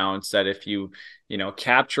also announced that if you,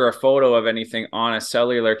 capture a photo of anything on a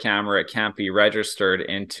cellular camera, it can't be registered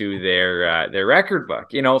into their record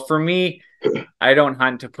book. For me, I don't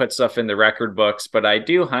hunt to put stuff in the record books, but I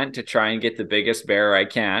do hunt to try and get the biggest bear I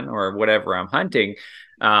can or whatever I'm hunting.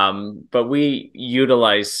 But we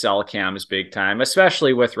utilize cell cams big time,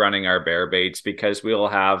 especially with running our bear baits, because we'll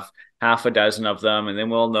have half a dozen of them and then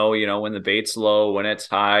we'll know, when the bait's low, when it's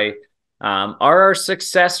high. Are our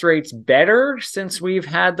success rates better since we've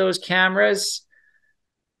had those cameras?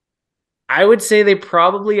 I would say they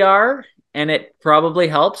probably are, and it probably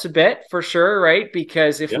helps a bit for sure, right?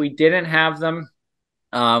 Because if we didn't have them,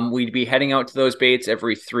 we'd be heading out to those baits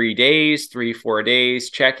every 3 days, 4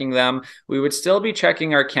 days, checking them. We would still be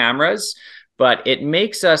checking our cameras, but it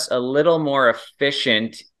makes us a little more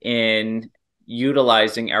efficient in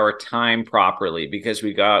utilizing our time properly because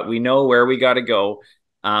we know where we got to go.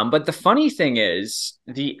 But the funny thing is,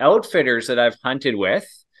 the outfitters that I've hunted with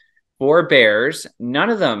for bears, none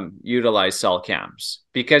of them utilize cell cams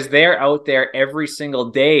because they're out there every single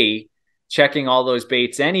day checking all those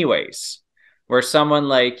baits anyways. Where someone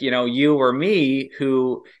like, you or me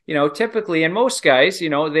who, typically, and most guys,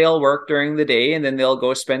 they'll work during the day and then they'll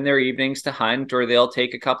go spend their evenings to hunt, or they'll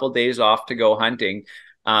take a couple of days off to go hunting.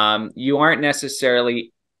 You aren't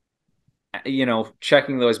necessarily,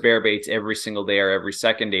 checking those bear baits every single day or every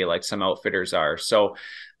second day like some outfitters are. So,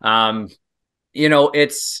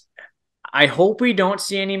 I hope we don't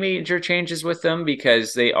see any major changes with them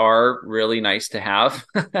because they are really nice to have.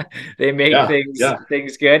 They make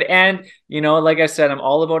things good. And, like I said, I'm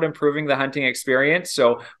all about improving the hunting experience.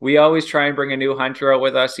 So we always try and bring a new hunter out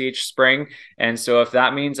with us each spring. And so if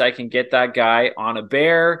that means I can get that guy on a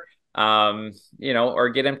bear, or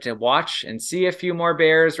get him to watch and see a few more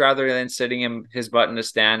bears rather than sitting his butt in a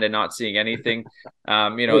stand and not seeing anything,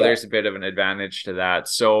 there's a bit of an advantage to that.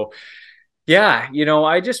 So, yeah,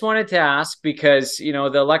 I just wanted to ask because, the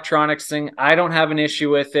electronics thing, I don't have an issue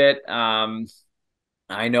with it.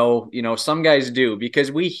 I know, some guys do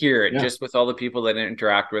because we hear it just with all the people that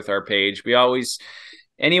interact with our page.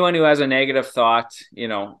 Anyone who has a negative thought,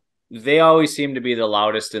 they always seem to be the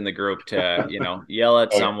loudest in the group to, yell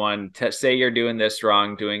at someone, to say you're doing this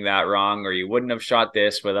wrong, doing that wrong, or you wouldn't have shot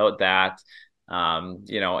this without that.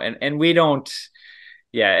 And we don't.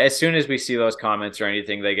 Yeah, as soon as we see those comments or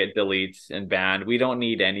anything, they get deleted and banned. We don't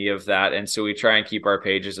need any of that. And so we try and keep our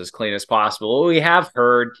pages as clean as possible. We have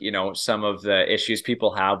heard, some of the issues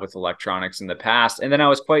people have with electronics in the past. And then I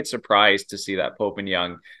was quite surprised to see that Pope and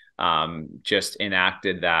Young just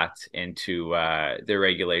enacted that into their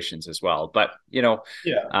regulations as well. But,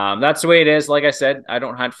 that's the way it is. Like I said, I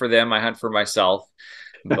don't hunt for them. I hunt for myself.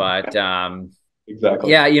 But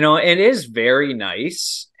exactly. Yeah, it is very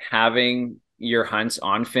nice having your hunts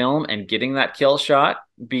on film and getting that kill shot,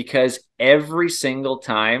 because every single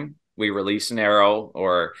time we release an arrow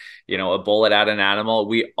or a bullet at an animal,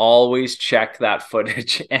 we always check that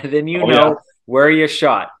footage and then where you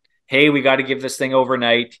shot. Hey, we got to give this thing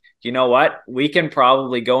overnight. You know what, we can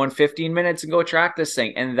probably go in 15 minutes and go track this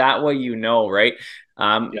thing, and that way right.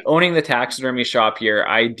 Owning the taxidermy shop here,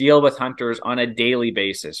 I deal with hunters on a daily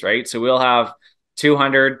basis, right? So we'll have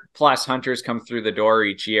 200 plus hunters come through the door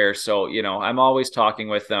each year. So, I'm always talking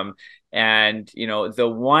with them. And,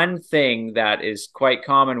 the one thing that is quite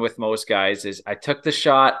common with most guys is I took the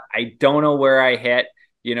shot. I don't know where I hit.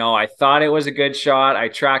 I thought it was a good shot. I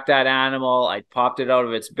tracked that animal. I popped it out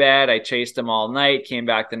of its bed. I chased him all night, came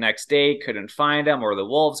back the next day, couldn't find him, or the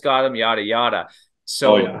wolves got him, yada, yada.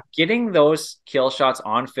 So getting those kill shots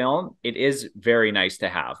on film, it is very nice to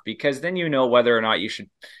have, because then whether or not you should,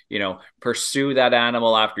 pursue that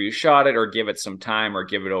animal after you shot it, or give it some time, or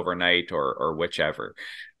give it overnight, or whichever.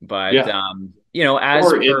 But,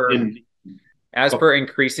 as per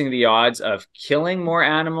increasing the odds of killing more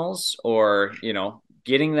animals, or,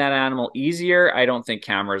 getting that animal easier. I don't think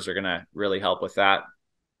cameras are going to really help with that.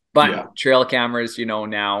 But trail cameras,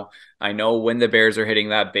 now I know when the bears are hitting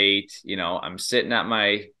that bait. I'm sitting at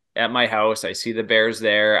my house. I see the bears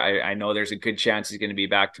there. I know there's a good chance he's going to be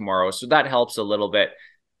back tomorrow. So that helps a little bit.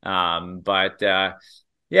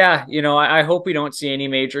 Yeah, I hope we don't see any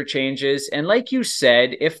major changes. And like you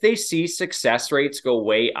said, if they see success rates go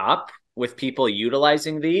way up with people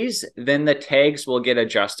utilizing these, then the tags will get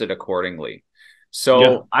adjusted accordingly.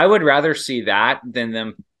 So I would rather see that than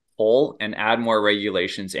them pull and add more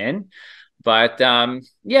regulations in. But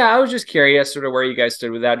yeah, I was just curious sort of where you guys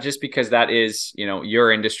stood with that, just because that is,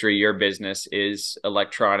 your industry, your business is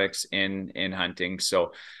electronics in hunting.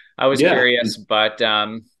 So I was curious, but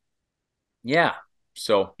yeah.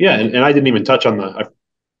 So and I didn't even touch on I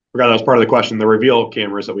forgot that was part of the question, the reveal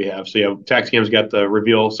cameras that we have. So Taxicam's got the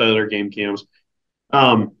reveal cellular game cams.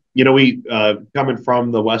 We coming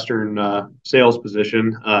from the Western sales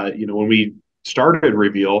position, when we started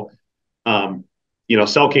reveal,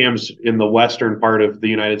 cell cams in the Western part of the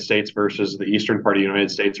United States versus the Eastern part of the United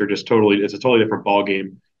States are just it's a totally different ball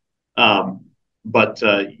game. But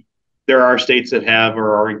there are states that have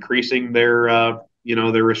or are increasing their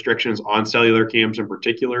their restrictions on cellular cams in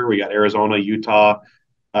particular. We got Arizona, Utah,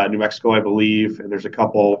 New Mexico, I believe, and there's a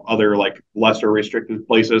couple other like lesser restricted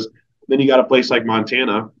places. Then you got a place like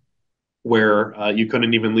Montana where you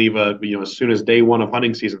couldn't even leave as soon as day one of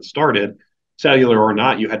hunting season started, cellular or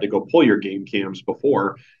not, you had to go pull your game cams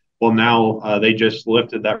before. Well, now they just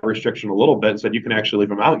lifted that restriction a little bit and said you can actually leave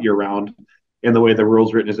them out year round. And the way the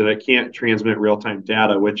rule's written is that it can't transmit real-time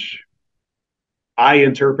data, which I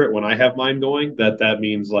interpret when I have mine going that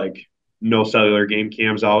means like no cellular game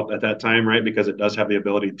cams out at that time, right? Because it does have the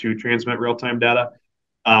ability to transmit real-time data.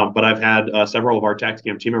 But I've had several of our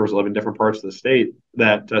Taxicam team members live in different parts of the state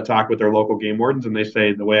that talk with their local game wardens, and they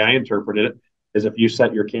say the way I interpreted it is if you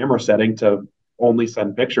set your camera setting to only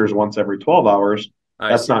send pictures once every 12 hours,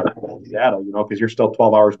 that's not quality data, because you're still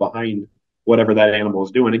 12 hours behind whatever that animal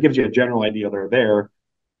is doing. It gives you a general idea they're there,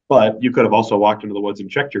 but you could have also walked into the woods and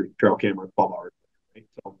checked your trail camera 12 hours. Right?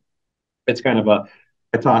 So it's kind of a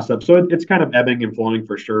toss-up. So it's kind of ebbing and flowing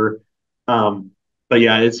for sure. But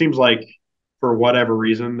yeah, it seems like for whatever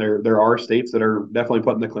reason, there are states that are definitely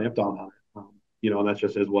putting the clamp down on it. And that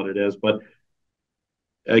just is what it is. But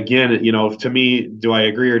again, to me, do I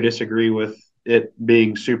agree or disagree with it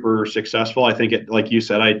being super successful? I think like you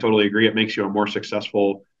said, I totally agree. It makes you a more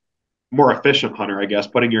successful, more efficient hunter, I guess,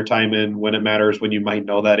 putting your time in when it matters, when you might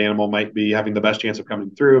know that animal might be having the best chance of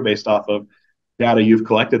coming through based off of data you've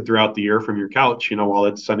collected throughout the year from your couch, while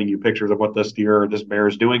it's sending you pictures of what this deer or this bear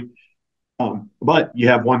is doing. But you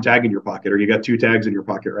have one tag in your pocket, or you got two tags in your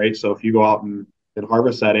pocket, right? So if you go out and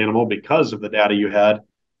harvest that animal because of the data you had,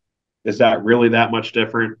 is that really that much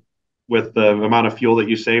different with the amount of fuel that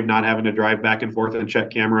you save, not having to drive back and forth and check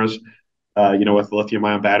cameras, with lithium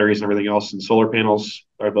ion batteries and everything else, and solar panels,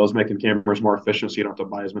 are those making cameras more efficient so you don't have to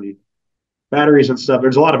buy as many batteries and stuff?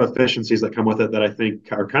 There's a lot of efficiencies that come with it that I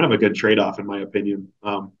think are kind of a good trade-off, in my opinion,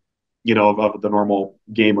 of the normal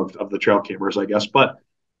game of the trail cameras, I guess. But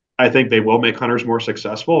I think they will make hunters more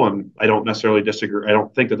successful, and I don't necessarily disagree. I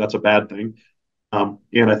don't think that that's a bad thing.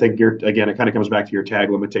 And I think again, it kind of comes back to your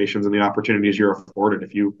tag limitations and the opportunities you're afforded.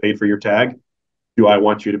 If you paid for your tag, do I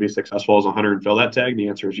want you to be successful as a hunter and fill that tag? The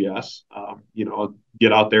answer is yes.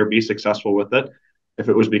 Get out there, be successful with it. If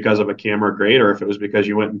it was because of a camera, great. Or if it was because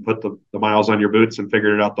you went and put the miles on your boots and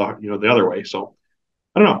figured it out the other way. So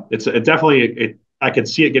I don't know. It definitely, I could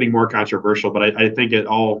see it getting more controversial, but I think it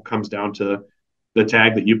all comes down to the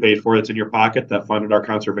tag that you paid for that's in your pocket that funded our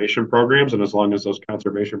conservation programs. And as long as those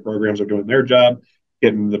conservation programs are doing their job,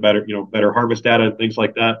 getting the better harvest data and things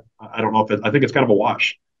like that, I don't know if I think it's kind of a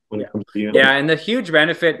wash when it comes to the end. Yeah. And the huge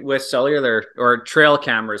benefit with cellular or trail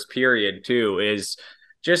cameras, period, too, is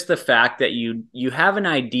just the fact that you have an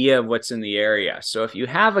idea of what's in the area. So if you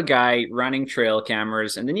have a guy running trail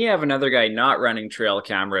cameras and then you have another guy not running trail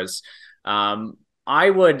cameras,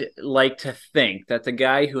 I would like to think that the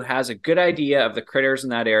guy who has a good idea of the critters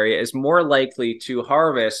in that area is more likely to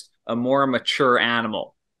harvest a more mature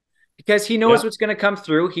animal because he knows what's going to come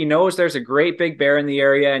through. He knows there's a great big bear in the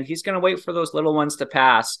area and he's going to wait for those little ones to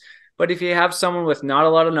pass. But if you have someone with not a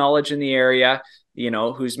lot of knowledge in the area,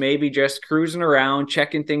 who's maybe just cruising around,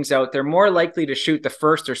 checking things out, they're more likely to shoot the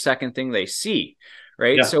first or second thing they see.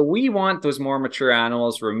 Right. Yeah. So we want those more mature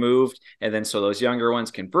animals removed. And then so those younger ones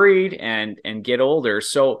can breed and get older.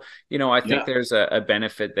 So, I think there's a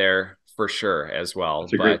benefit there for sure as well.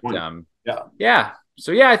 That's a great point.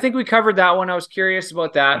 So, I think we covered that one. I was curious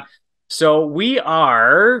about that. Yeah. So we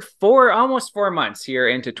are almost 4 months here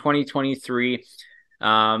into 2023.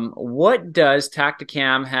 What does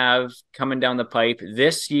Tactacam have coming down the pipe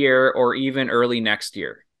this year or even early next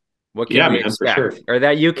year? What can we man, for sure. expect, or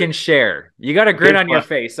that you can share? You got a grin on your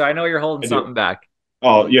face, so I know you're holding I do. something back.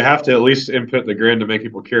 Oh, you have to at least input the grin to make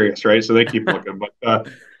people curious, right? So they keep looking. But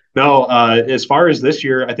no, as far as this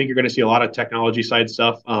year, I think you're going to see a lot of technology side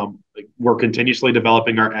stuff. We're continuously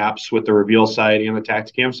developing our apps with the Reveal side and the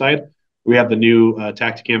Tactacam side. We have the new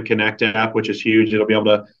Tactacam Connect app, which is huge. It'll be able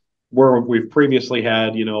to, where we've previously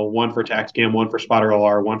had, one for Tactacam, one for Spotter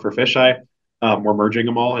LR, one for Fisheye. We're merging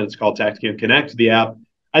them all, and it's called Tactacam Connect. The app,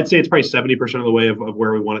 I'd say it's probably 70% of the way of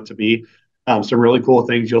where we want it to be. Some really cool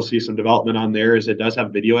things you'll see some development on there is it does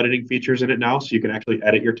have video editing features in it now. So you can actually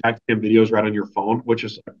edit your Tactacam videos right on your phone, which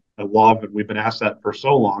is I love, and we've been asked that for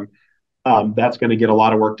so long. That's going to get a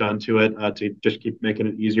lot of work done to it to just keep making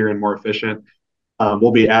it easier and more efficient.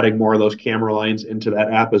 We'll be adding more of those camera lines into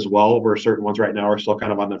that app as well, where certain ones right now are still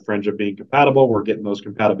kind of on the fringe of being compatible. We're getting those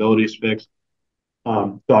compatibilities fixed.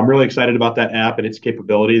 So I'm really excited about that app and its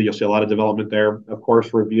capability. You'll see a lot of development there. Of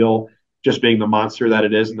course, Reveal, just being the monster that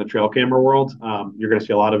it is in the trail camera world, you're going to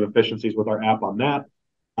see a lot of efficiencies with our app on that.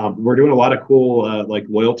 We're doing a lot of cool like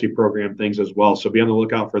loyalty program things as well. So be on the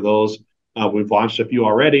lookout for those. We've launched a few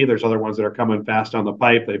already. There's other ones that are coming fast on the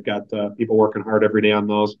pipe. They've got people working hard every day on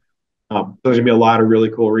those. There's going to be a lot of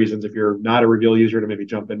really cool reasons if you're not a Reveal user to maybe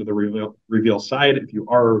jump into the Reveal side. If you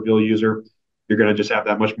are a Reveal user, you're going to just have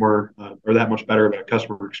that much more or that much better of a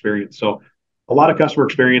customer experience. So a lot of customer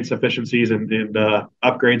experience efficiencies and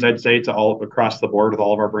upgrades, I'd say, to all across the board with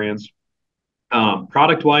all of our brands.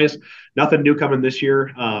 Product wise, nothing new coming this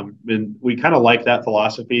year. And we kind of like that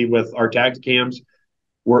philosophy with our Tactacams.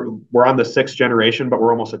 We're on the 6th generation, but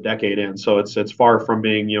we're almost a decade in. So it's far from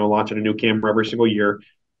being, launching a new camera every single year.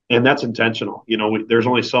 And that's intentional. There's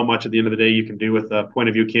only so much at the end of the day you can do with a point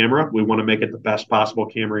of view camera. We want to make it the best possible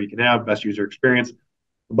camera you can have, best user experience.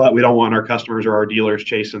 But we don't want our customers or our dealers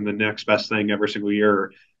chasing the next best thing every single year,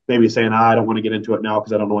 or maybe saying, I don't want to get into it now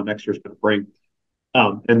because I don't know what next year's going to bring.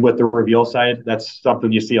 And with the Reveal side, that's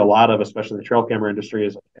something you see a lot of, especially in the trail camera industry,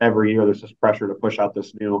 is every year there's this pressure to push out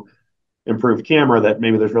this new improved camera that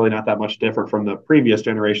maybe there's really not that much different from the previous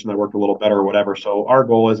generation that worked a little better or whatever. So our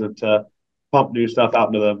goal isn't to pump new stuff out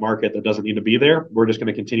into the market that doesn't need to be there. We're just going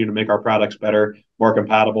to continue to make our products better, more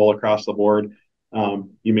compatible across the board.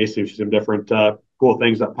 You may see some different cool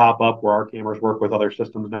things that pop up where our cameras work with other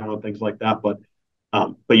systems now and things like that. But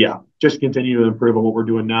yeah, just continue to improve on what we're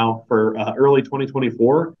doing now for early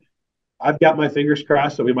 2024. I've got my fingers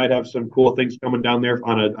crossed that we might have some cool things coming down there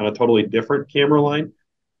on a totally different camera line.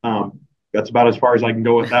 That's about as far as I can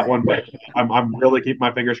go with that one, but I'm really keeping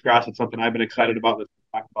my fingers crossed. It's something I've been excited about that's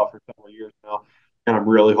been talked about for several years now, and I'm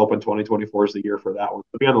really hoping 2024 is the year for that one.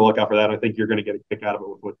 So be on the lookout for that. I think you're going to get a kick out of it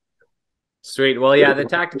with what. Sweet. Well, yeah, the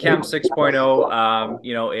Tactacam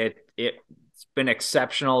 6.0, it's been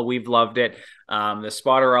exceptional. We've loved it. The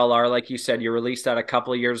Spotter LR, like you said, you released that a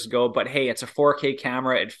couple of years ago, but hey, it's a 4K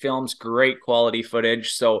camera. It films great quality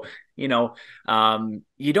footage. So, you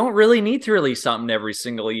don't really need to release something every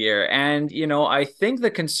single year. And, I think the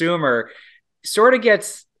consumer sort of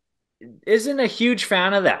isn't a huge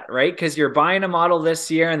fan of that, right? Because you're buying a model this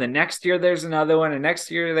year and the next year there's another one and next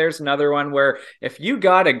year there's another one, where if you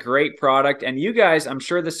got a great product, and you guys, I'm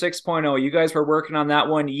sure the 6.0, you guys were working on that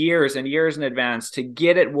one years and years in advance to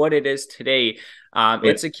get it what it is today.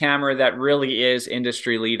 It's a camera that really is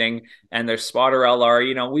industry leading. And there's Spotter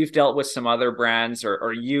LR, we've dealt with some other brands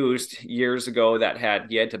or used years ago that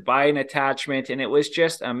you had to buy an attachment, and it was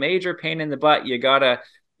just a major pain in the butt. You gotta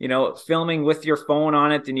filming with your phone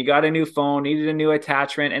on it, then you got a new phone, needed a new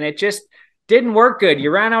attachment, and it just didn't work good. You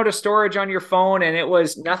ran out of storage on your phone, and it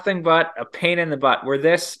was nothing but a pain in the butt. Where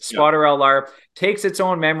this Spotter LR takes its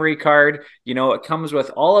own memory card, it comes with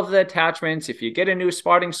all of the attachments. If you get a new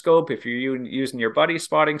spotting scope, if you're using your buddy's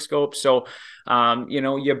spotting scope, so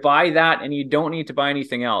you buy that and you don't need to buy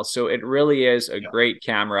anything else. So it really is a great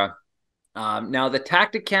camera. Now the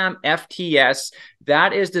Tactacam FTS,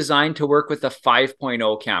 that is designed to work with the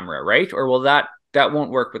 5.0 camera, right? Or will that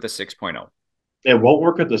won't work with the 6.0? It won't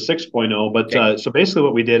work with the 6.0, but okay. So basically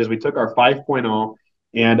what we did is we took our 5.0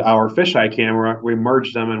 and our fisheye camera, we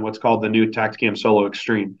merged them in what's called the new Tactacam Solo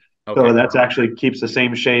Extreme. Okay. So that's actually keeps the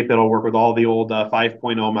same shape. It'll work with all the old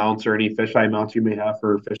 5.0 mounts or any fisheye mounts you may have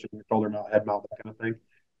for fishing, shoulder mount, head mount, that kind of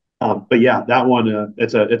thing. But yeah, that one,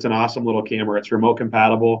 it's an awesome little camera. It's remote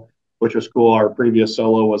compatible, which was cool. Our previous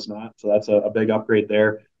Solo was not. So that's a big upgrade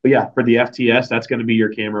there. But yeah, for the FTS, that's going to be your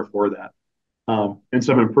camera for that. And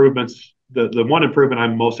some improvements. The one improvement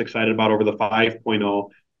I'm most excited about over the 5.0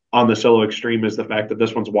 on the Solo Extreme is the fact that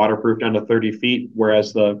this one's waterproof down to 30 feet,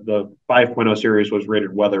 whereas the 5.0 series was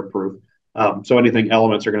rated weatherproof. So anything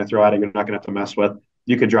elements are going to throw at it, you're not going to have to mess with.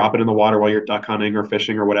 You can drop it in the water while you're duck hunting or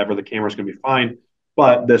fishing or whatever. The camera's going to be fine.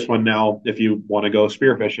 But this one now, if you want to go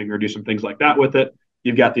spearfishing or do some things like that with it,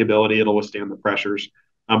 you've got the ability. It'll withstand the pressures.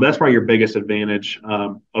 That's probably your biggest advantage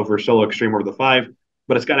over Solo Extreme over the 5.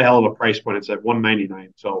 But it's got a hell of a price point. It's at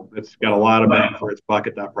 $199, so it's got a lot of bang for its buck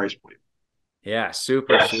at that price point. Yeah,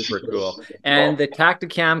 super cool. And the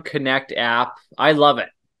Tactacam Connect app, I love it.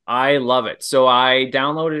 I love it. So I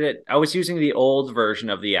downloaded it. I was using the old version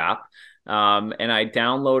of the app. And I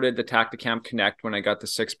downloaded the Tactacam Connect when I got the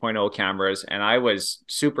 6.0 cameras, and I was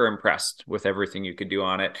super impressed with everything you could do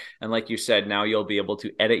on it. And like you said, now you'll be able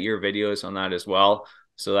to edit your videos on that as well.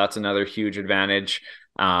 So that's another huge advantage.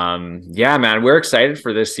 Yeah, man, we're excited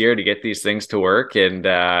for this year to get these things to work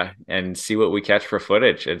and see what we catch for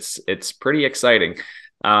footage. It's pretty exciting.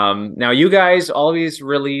 Now you guys always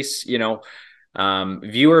release,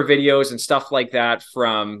 viewer videos and stuff like that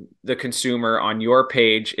from the consumer on your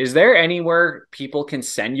page. Is there anywhere people can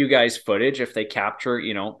send you guys footage if they capture,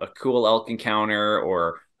 a cool elk encounter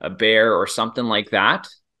or a bear or something like that?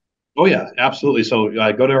 Oh yeah, absolutely. So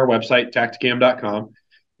go to our website, tactacam.com,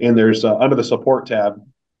 and there's under the support tab,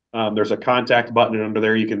 there's a contact button, and under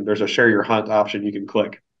there there's a share your hunt option you can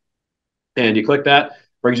click. And you click that,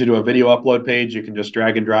 brings you to a video upload page. You can just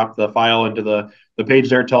drag and drop the file into the page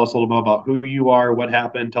there. Tell us a little bit about who you are, what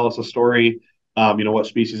happened, tell us a story, what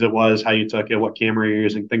species it was, how you took it, what camera you're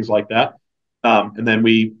using, things like that. And then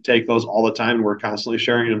we take those all the time, and we're constantly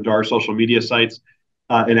sharing them to our social media sites.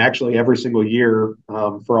 And actually every single year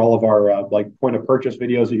for all of our point of purchase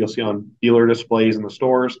videos that you'll see on dealer displays in the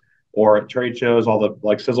stores or at trade shows, all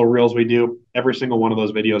the sizzle reels we do, every single one of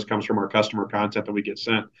those videos comes from our customer content that we get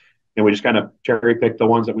sent. And we just kind of cherry pick the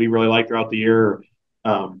ones that we really like throughout the year,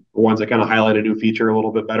 or ones that kind of highlight a new feature a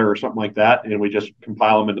little bit better or something like that. And we just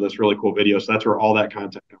compile them into this really cool video. So that's where all that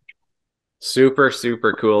content comes from.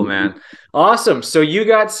 Super cool, man. Awesome. So you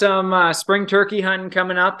got some spring turkey hunting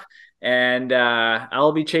coming up, and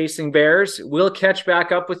I'll be chasing bears. We'll catch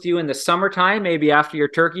back up with you in the summertime, maybe after your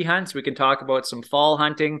turkey hunts. We can talk about some fall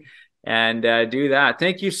hunting and do that.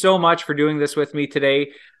 Thank you so much for doing this with me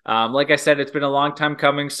today. Like I said, it's been a long time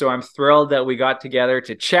coming, so I'm thrilled that we got together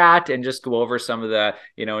to chat and just go over some of the,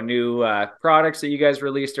 new products that you guys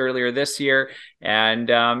released earlier this year. And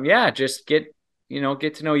just get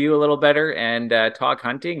to know you a little better and talk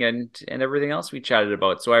hunting and everything else we chatted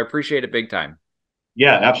about. So I appreciate it big time.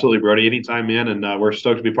 Yeah, absolutely, Brody. Anytime, man. And we're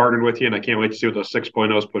stoked to be partnered with you. And I can't wait to see what those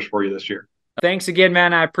 6.0s push for you this year. Thanks again,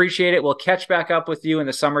 man. I appreciate it. We'll catch back up with you in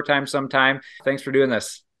the summertime sometime. Thanks for doing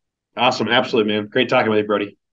this. Awesome. Absolutely, man. Great talking with you, Brody.